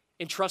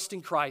and trust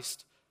in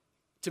Christ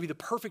to be the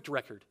perfect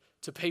record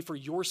to pay for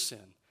your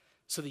sin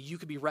so that you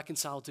could be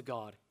reconciled to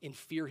God and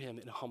fear him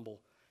in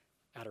humble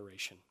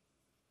adoration.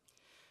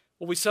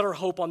 Well, we set our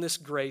hope on this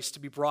grace to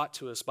be brought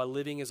to us by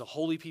living as a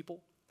holy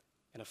people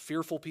and a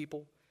fearful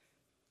people,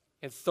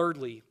 and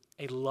thirdly,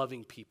 a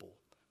loving people.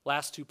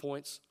 Last 2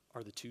 points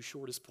are the two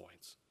shortest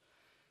points.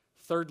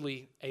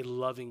 Thirdly, a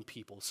loving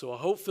people. So a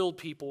hope-filled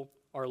people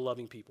are a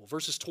loving people.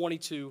 Verses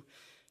 22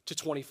 to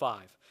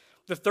 25.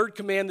 The third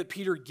command that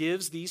Peter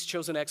gives these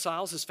chosen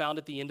exiles is found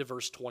at the end of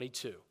verse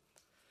 22.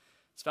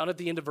 It's found at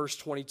the end of verse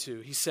 22.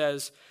 He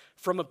says,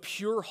 from a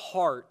pure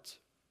heart,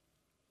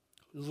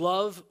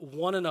 love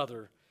one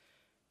another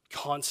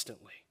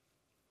constantly.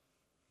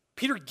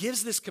 Peter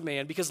gives this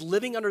command because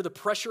living under the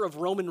pressure of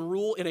Roman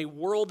rule in a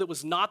world that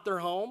was not their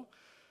home,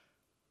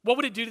 what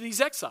would it do to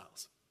these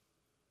exiles?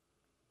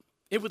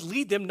 It would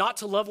lead them not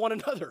to love one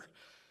another.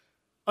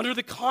 Under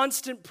the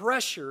constant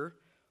pressure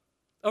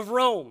of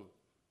Rome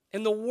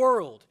and the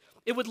world,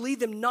 it would lead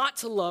them not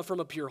to love from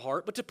a pure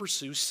heart, but to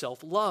pursue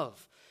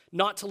self-love.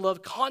 Not to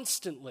love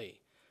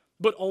constantly,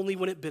 but only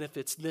when it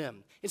benefits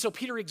them. And so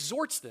Peter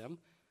exhorts them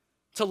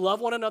to love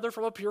one another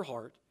from a pure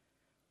heart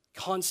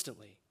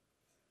constantly,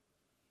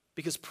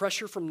 because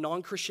pressure from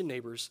non-Christian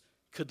neighbors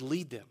could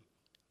lead them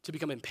to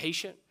become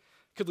impatient,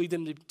 could lead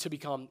them to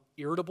become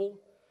irritable,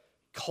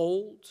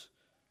 cold,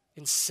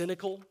 and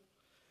cynical.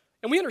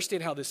 And we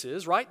understand how this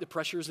is, right? The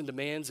pressures and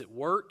demands at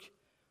work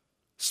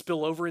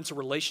spill over into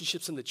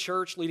relationships in the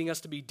church, leading us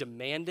to be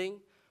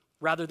demanding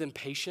rather than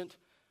patient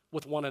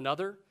with one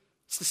another.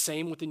 It's the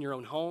same within your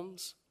own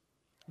homes.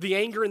 The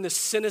anger and the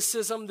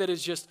cynicism that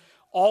is just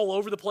all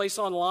over the place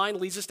online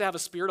leads us to have a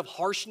spirit of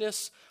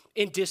harshness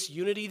and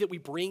disunity that we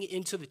bring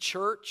into the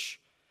church.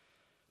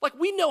 Like,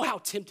 we know how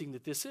tempting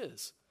that this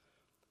is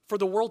for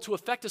the world to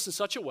affect us in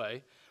such a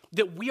way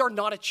that we are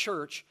not a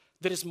church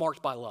that is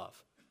marked by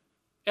love.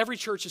 Every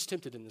church is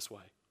tempted in this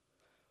way.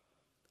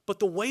 But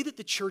the way that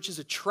the church is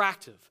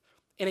attractive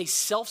in a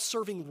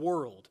self-serving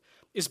world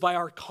is by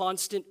our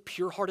constant,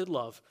 pure-hearted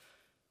love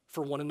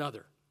for one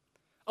another.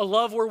 A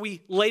love where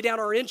we lay down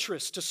our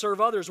interests to serve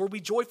others, where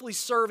we joyfully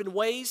serve in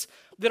ways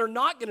that are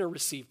not going to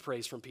receive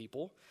praise from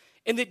people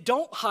and that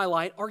don't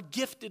highlight our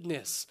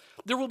giftedness.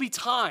 There will be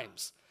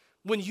times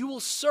when you will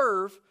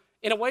serve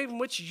in a way in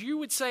which you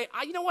would say,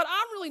 you know what,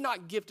 I'm really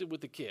not gifted with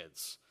the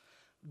kids,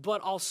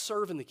 but I'll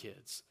serve in the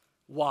kids.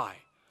 Why?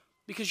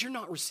 Because you're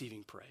not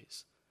receiving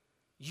praise.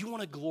 You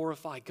want to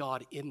glorify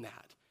God in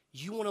that.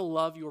 You want to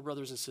love your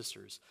brothers and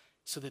sisters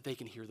so that they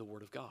can hear the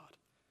word of God.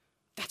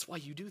 That's why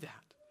you do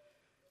that.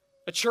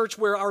 A church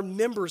where our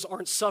members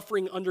aren't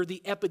suffering under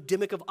the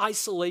epidemic of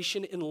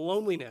isolation and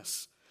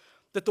loneliness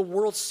that the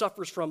world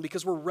suffers from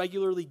because we're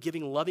regularly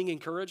giving loving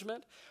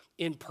encouragement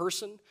in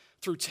person,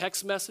 through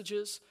text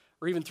messages,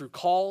 or even through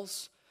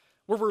calls,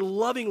 where we're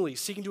lovingly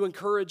seeking to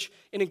encourage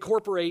and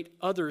incorporate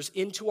others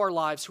into our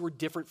lives who are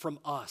different from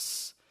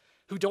us,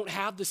 who don't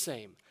have the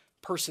same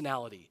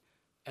personality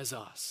as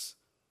us.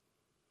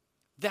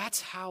 That's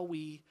how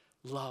we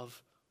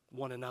love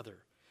one another.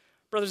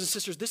 Brothers and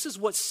sisters, this is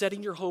what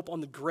setting your hope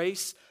on the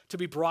grace to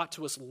be brought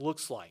to us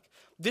looks like.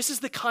 This is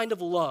the kind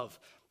of love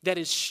that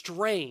is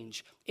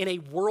strange in a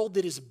world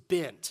that is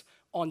bent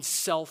on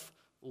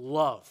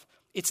self-love.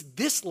 It's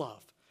this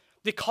love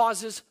that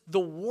causes the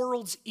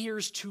world's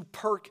ears to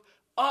perk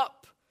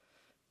up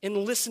and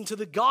listen to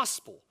the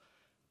gospel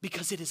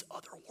because it is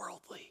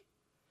otherworldly.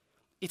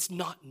 It's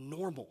not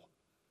normal.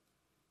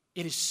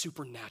 It is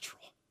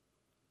supernatural.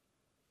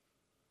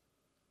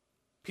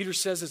 Peter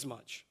says as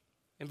much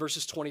in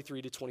verses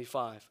 23 to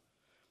 25.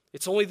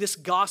 It's only this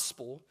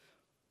gospel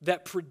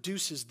that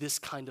produces this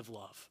kind of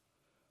love.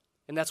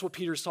 And that's what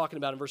Peter is talking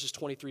about in verses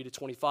 23 to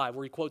 25,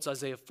 where he quotes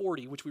Isaiah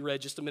 40, which we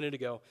read just a minute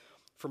ago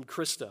from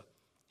Krista.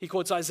 He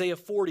quotes Isaiah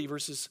 40,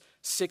 verses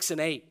 6 and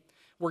 8,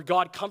 where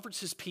God comforts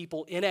his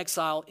people in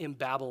exile in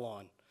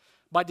Babylon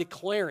by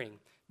declaring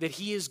that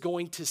he is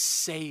going to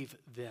save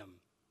them.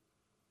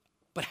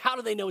 But how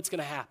do they know it's going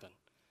to happen?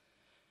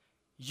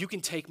 You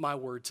can take my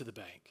word to the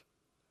bank.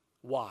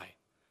 Why?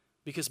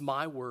 Because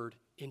my word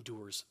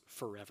endures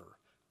forever.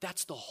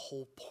 That's the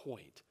whole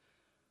point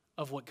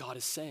of what God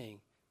is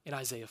saying in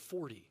Isaiah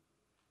 40.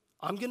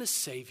 I'm going to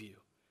save you.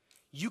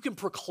 You can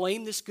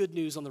proclaim this good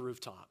news on the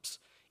rooftops,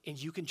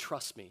 and you can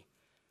trust me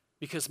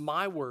because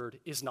my word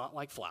is not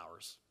like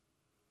flowers.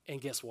 And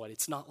guess what?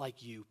 It's not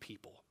like you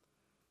people.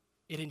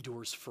 It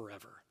endures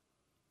forever.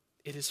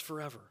 It is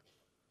forever.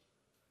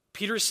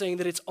 Peter is saying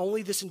that it's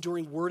only this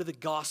enduring word of the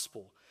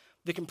gospel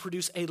that can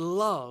produce a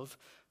love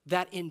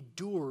that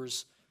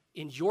endures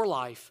in your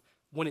life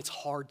when it's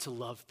hard to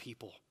love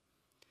people.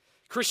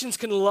 Christians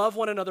can love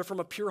one another from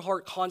a pure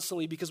heart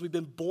constantly because we've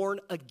been born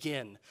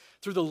again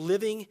through the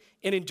living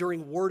and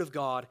enduring word of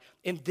God.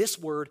 And this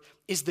word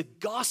is the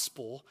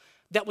gospel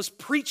that was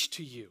preached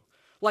to you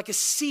like a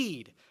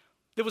seed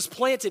that was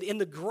planted in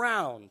the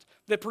ground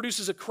that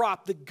produces a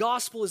crop. The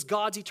gospel is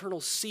God's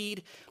eternal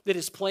seed that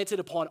is planted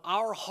upon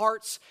our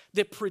hearts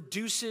that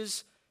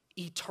produces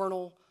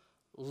eternal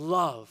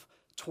love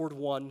toward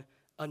one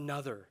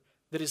another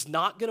that is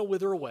not going to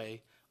wither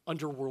away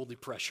under worldly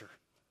pressure.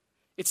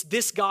 It's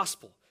this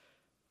gospel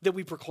that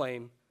we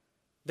proclaim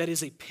that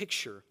is a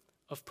picture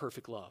of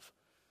perfect love.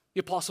 The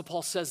Apostle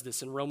Paul says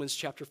this in Romans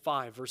chapter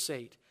 5, verse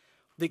 8,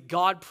 that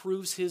God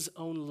proves his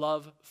own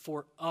love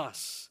for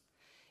us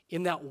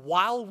in that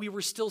while we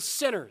were still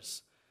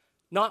sinners,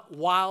 not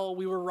while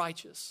we were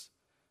righteous,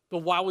 but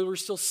while we were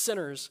still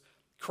sinners,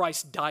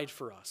 Christ died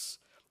for us.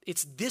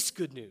 It's this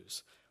good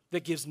news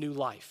that gives new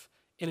life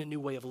and a new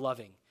way of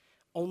loving.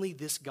 Only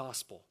this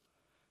gospel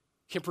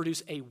can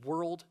produce a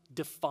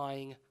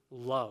world-defying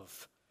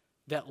love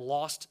that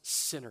lost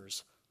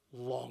sinners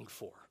long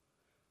for.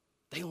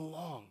 They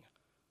long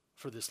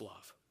for this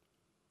love.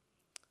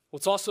 Well,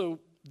 it's also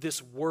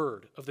this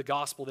word of the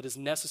gospel that is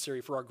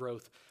necessary for our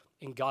growth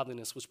in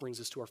godliness, which brings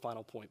us to our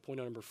final point. Point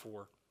number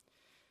 4,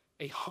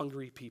 a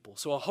hungry people.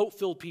 So a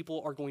hope-filled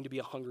people are going to be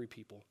a hungry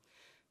people.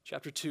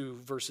 Chapter 2,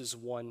 verses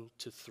 1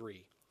 to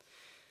 3.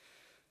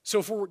 So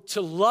if we're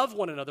to love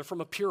one another from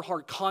a pure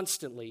heart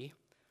constantly,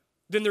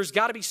 then there's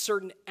got to be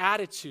certain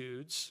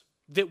attitudes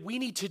that we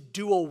need to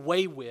do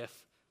away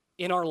with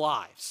in our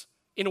lives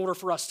in order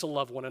for us to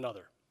love one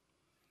another.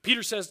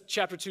 Peter says,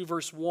 chapter 2,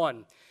 verse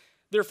 1,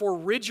 therefore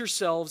rid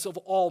yourselves of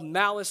all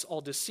malice,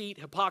 all deceit,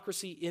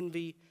 hypocrisy,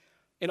 envy,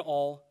 and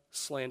all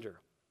slander.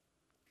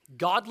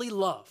 Godly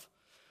love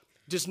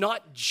does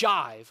not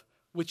jive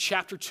with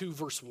chapter 2,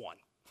 verse 1.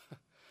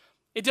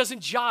 It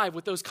doesn't jive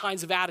with those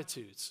kinds of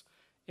attitudes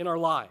in our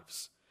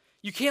lives.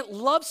 You can't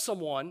love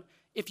someone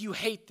if you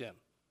hate them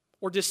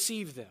or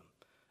deceive them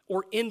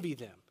or envy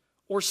them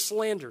or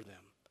slander them.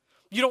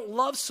 You don't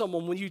love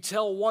someone when you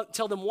tell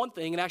them one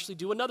thing and actually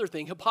do another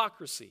thing,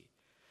 hypocrisy.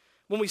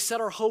 When we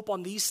set our hope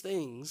on these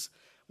things,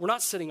 we're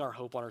not setting our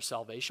hope on our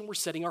salvation, we're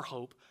setting our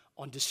hope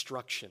on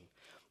destruction.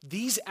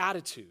 These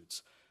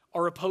attitudes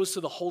are opposed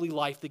to the holy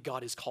life that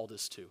God has called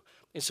us to.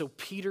 And so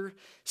Peter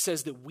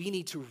says that we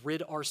need to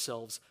rid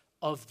ourselves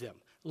of them.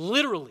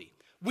 Literally,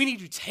 we need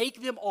to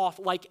take them off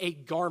like a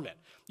garment.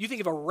 You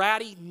think of a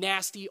ratty,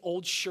 nasty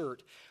old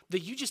shirt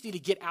that you just need to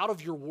get out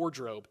of your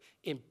wardrobe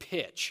and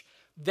pitch.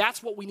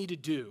 That's what we need to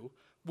do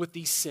with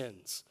these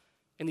sins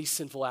and these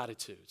sinful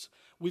attitudes.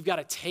 We've got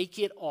to take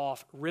it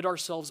off, rid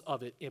ourselves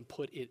of it, and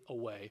put it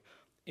away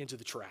into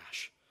the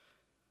trash.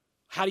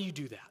 How do you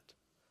do that?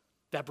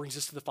 That brings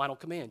us to the final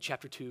command,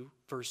 chapter 2,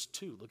 verse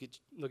 2.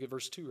 Look at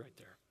verse 2 right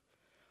there.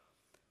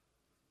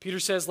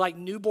 Peter says, like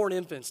newborn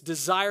infants,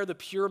 desire the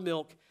pure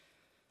milk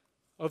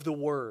of the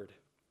word,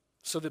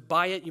 so that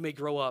by it you may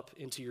grow up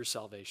into your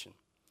salvation.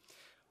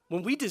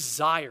 When we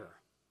desire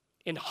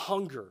and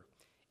hunger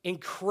and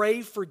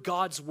crave for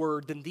God's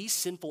word, then these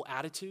sinful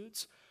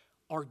attitudes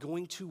are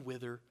going to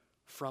wither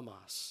from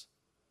us.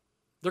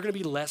 They're going to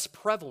be less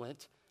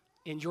prevalent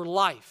in your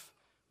life.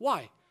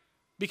 Why?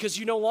 Because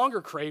you no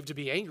longer crave to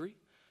be angry.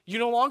 You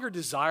no longer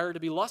desire to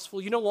be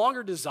lustful. You no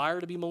longer desire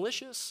to be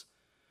malicious.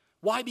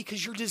 Why?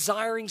 Because you're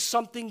desiring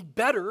something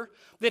better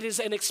that is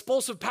an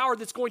expulsive power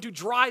that's going to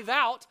drive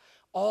out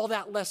all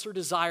that lesser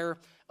desire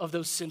of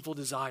those sinful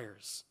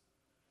desires.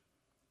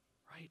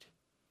 Right?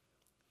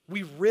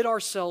 We rid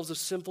ourselves of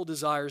sinful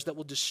desires that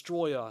will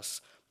destroy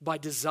us by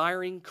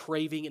desiring,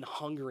 craving, and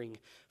hungering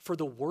for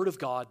the word of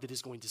God that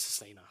is going to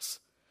sustain us.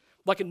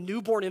 Like a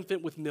newborn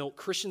infant with milk,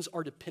 Christians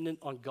are dependent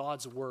on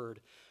God's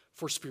word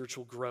for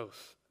spiritual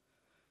growth.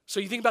 So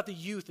you think about the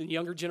youth and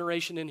younger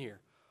generation in here.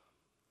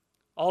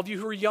 All of you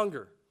who are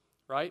younger,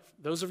 right?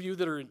 Those of you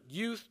that are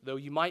youth, though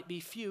you might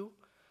be few,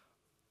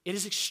 it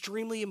is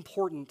extremely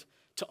important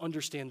to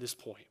understand this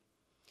point.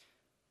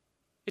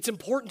 It's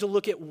important to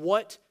look at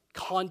what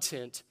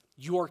content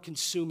you are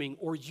consuming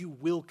or you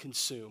will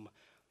consume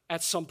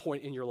at some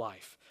point in your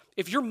life.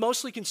 If you're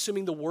mostly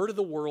consuming the word of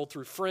the world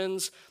through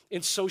friends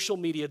and social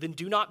media, then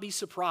do not be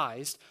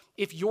surprised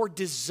if your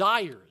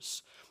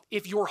desires,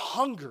 if your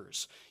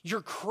hungers,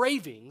 your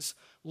cravings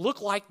look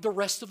like the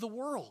rest of the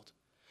world.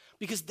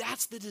 Because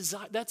that's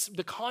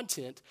the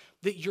content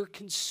that you're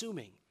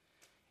consuming.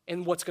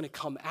 And what's going to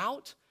come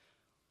out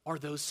are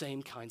those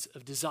same kinds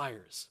of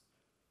desires.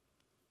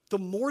 The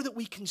more that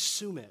we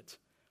consume it,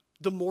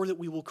 the more that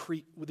we will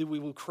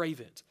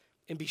crave it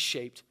and be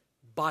shaped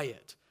by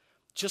it.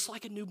 Just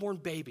like a newborn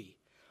baby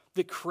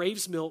that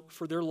craves milk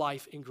for their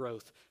life and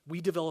growth, we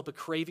develop a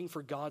craving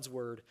for God's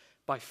word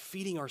by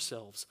feeding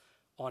ourselves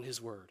on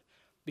his word.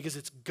 Because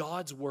it's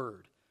God's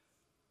word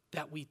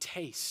that we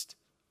taste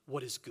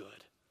what is good.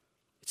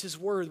 It's his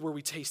word where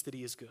we taste that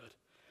he is good.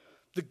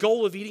 The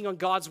goal of eating on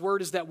God's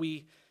word is that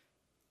we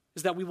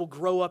will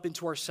grow up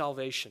into our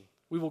salvation.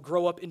 We will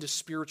grow up into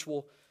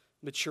spiritual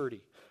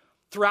maturity.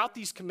 Throughout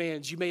these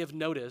commands, you may have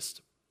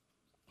noticed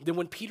that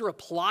when Peter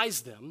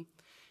applies them,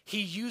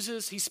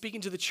 he's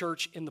speaking to the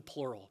church in the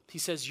plural. He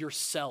says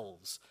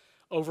yourselves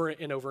over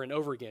and over and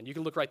over again. You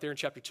can look right there in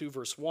chapter 2,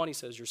 verse 1. He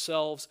says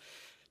yourselves.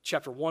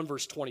 Chapter 1,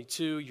 verse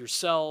 22,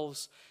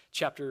 yourselves.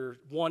 chapter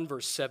 1,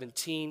 verse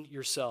 17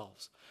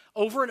 yourselves.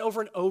 Over and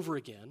over and over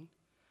again,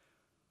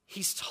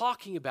 he's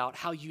talking about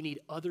how you need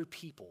other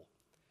people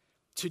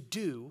to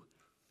do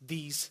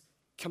these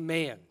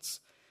commands.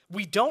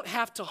 We don't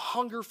have to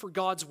hunger for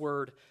God's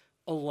word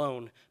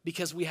alone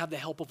because we have the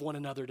help of one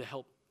another to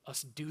help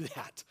us do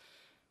that,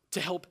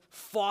 to help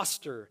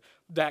foster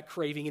that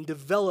craving and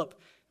develop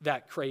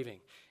that craving.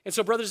 And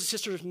so, brothers and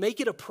sisters, make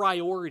it a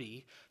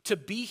priority to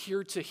be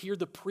here to hear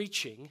the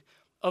preaching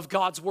of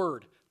God's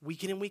word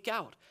week in and week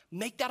out.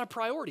 Make that a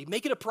priority.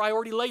 Make it a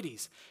priority,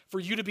 ladies, for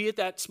you to be at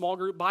that small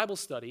group Bible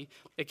study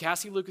at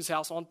Cassie Lucas'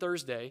 house on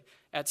Thursday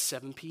at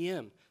 7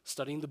 p.m.,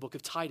 studying the book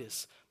of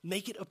Titus.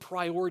 Make it a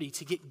priority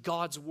to get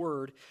God's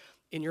word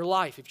in your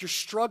life. If you're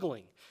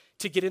struggling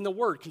to get in the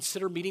word,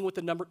 consider meeting with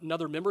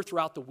another member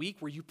throughout the week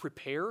where you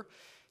prepare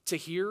to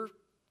hear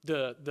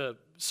the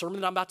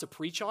sermon that I'm about to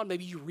preach on.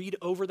 Maybe you read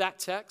over that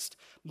text,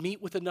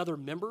 meet with another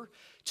member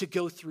to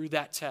go through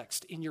that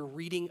text, and you're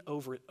reading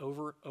over it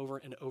over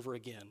and over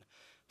again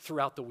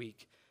throughout the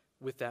week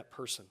with that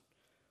person.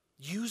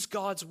 Use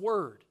God's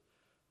word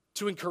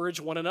to encourage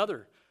one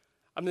another.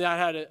 I mean, I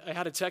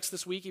had a text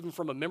this week even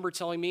from a member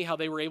telling me how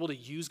they were able to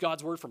use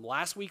God's word from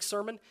last week's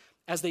sermon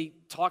as they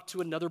talked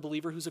to another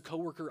believer who's a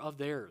coworker of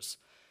theirs.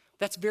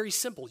 That's very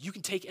simple. You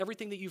can take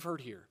everything that you've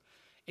heard here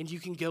and you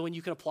can go and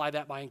you can apply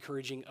that by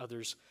encouraging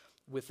others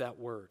with that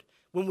word.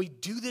 When we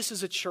do this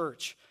as a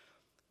church,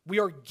 we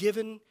are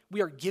giving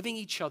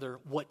each other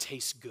what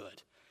tastes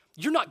good.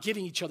 You're not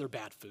giving each other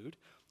bad food.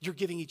 You're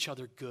giving each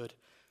other good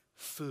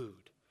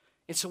food.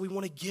 And so we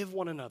want to give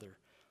one another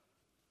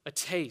a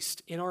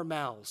taste in our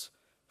mouths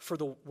for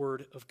the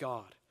word of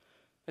God.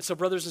 And so,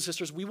 brothers and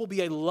sisters, we will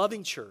be a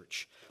loving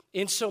church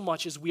in so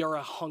much as we are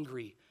a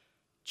hungry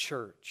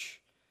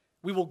church.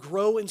 We will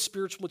grow in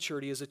spiritual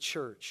maturity as a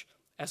church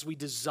as we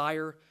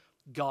desire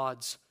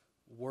God's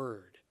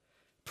word.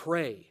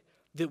 Pray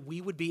that we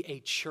would be a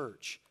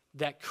church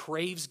that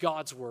craves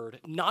God's word,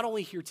 not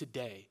only here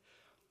today,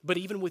 but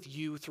even with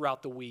you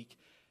throughout the week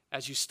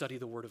as you study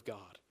the word of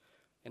God.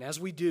 And as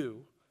we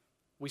do,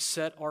 we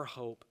set our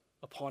hope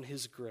upon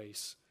his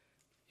grace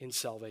in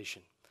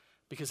salvation.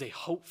 Because a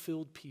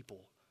hope-filled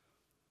people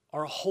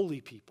are a holy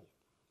people.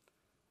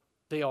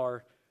 They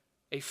are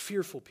a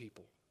fearful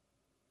people.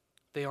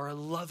 They are a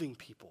loving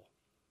people.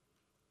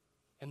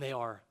 And they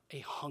are a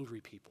hungry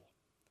people.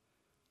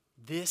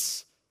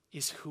 This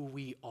is who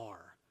we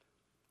are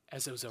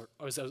as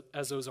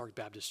Ozark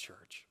Baptist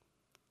Church.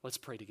 Let's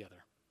pray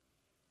together.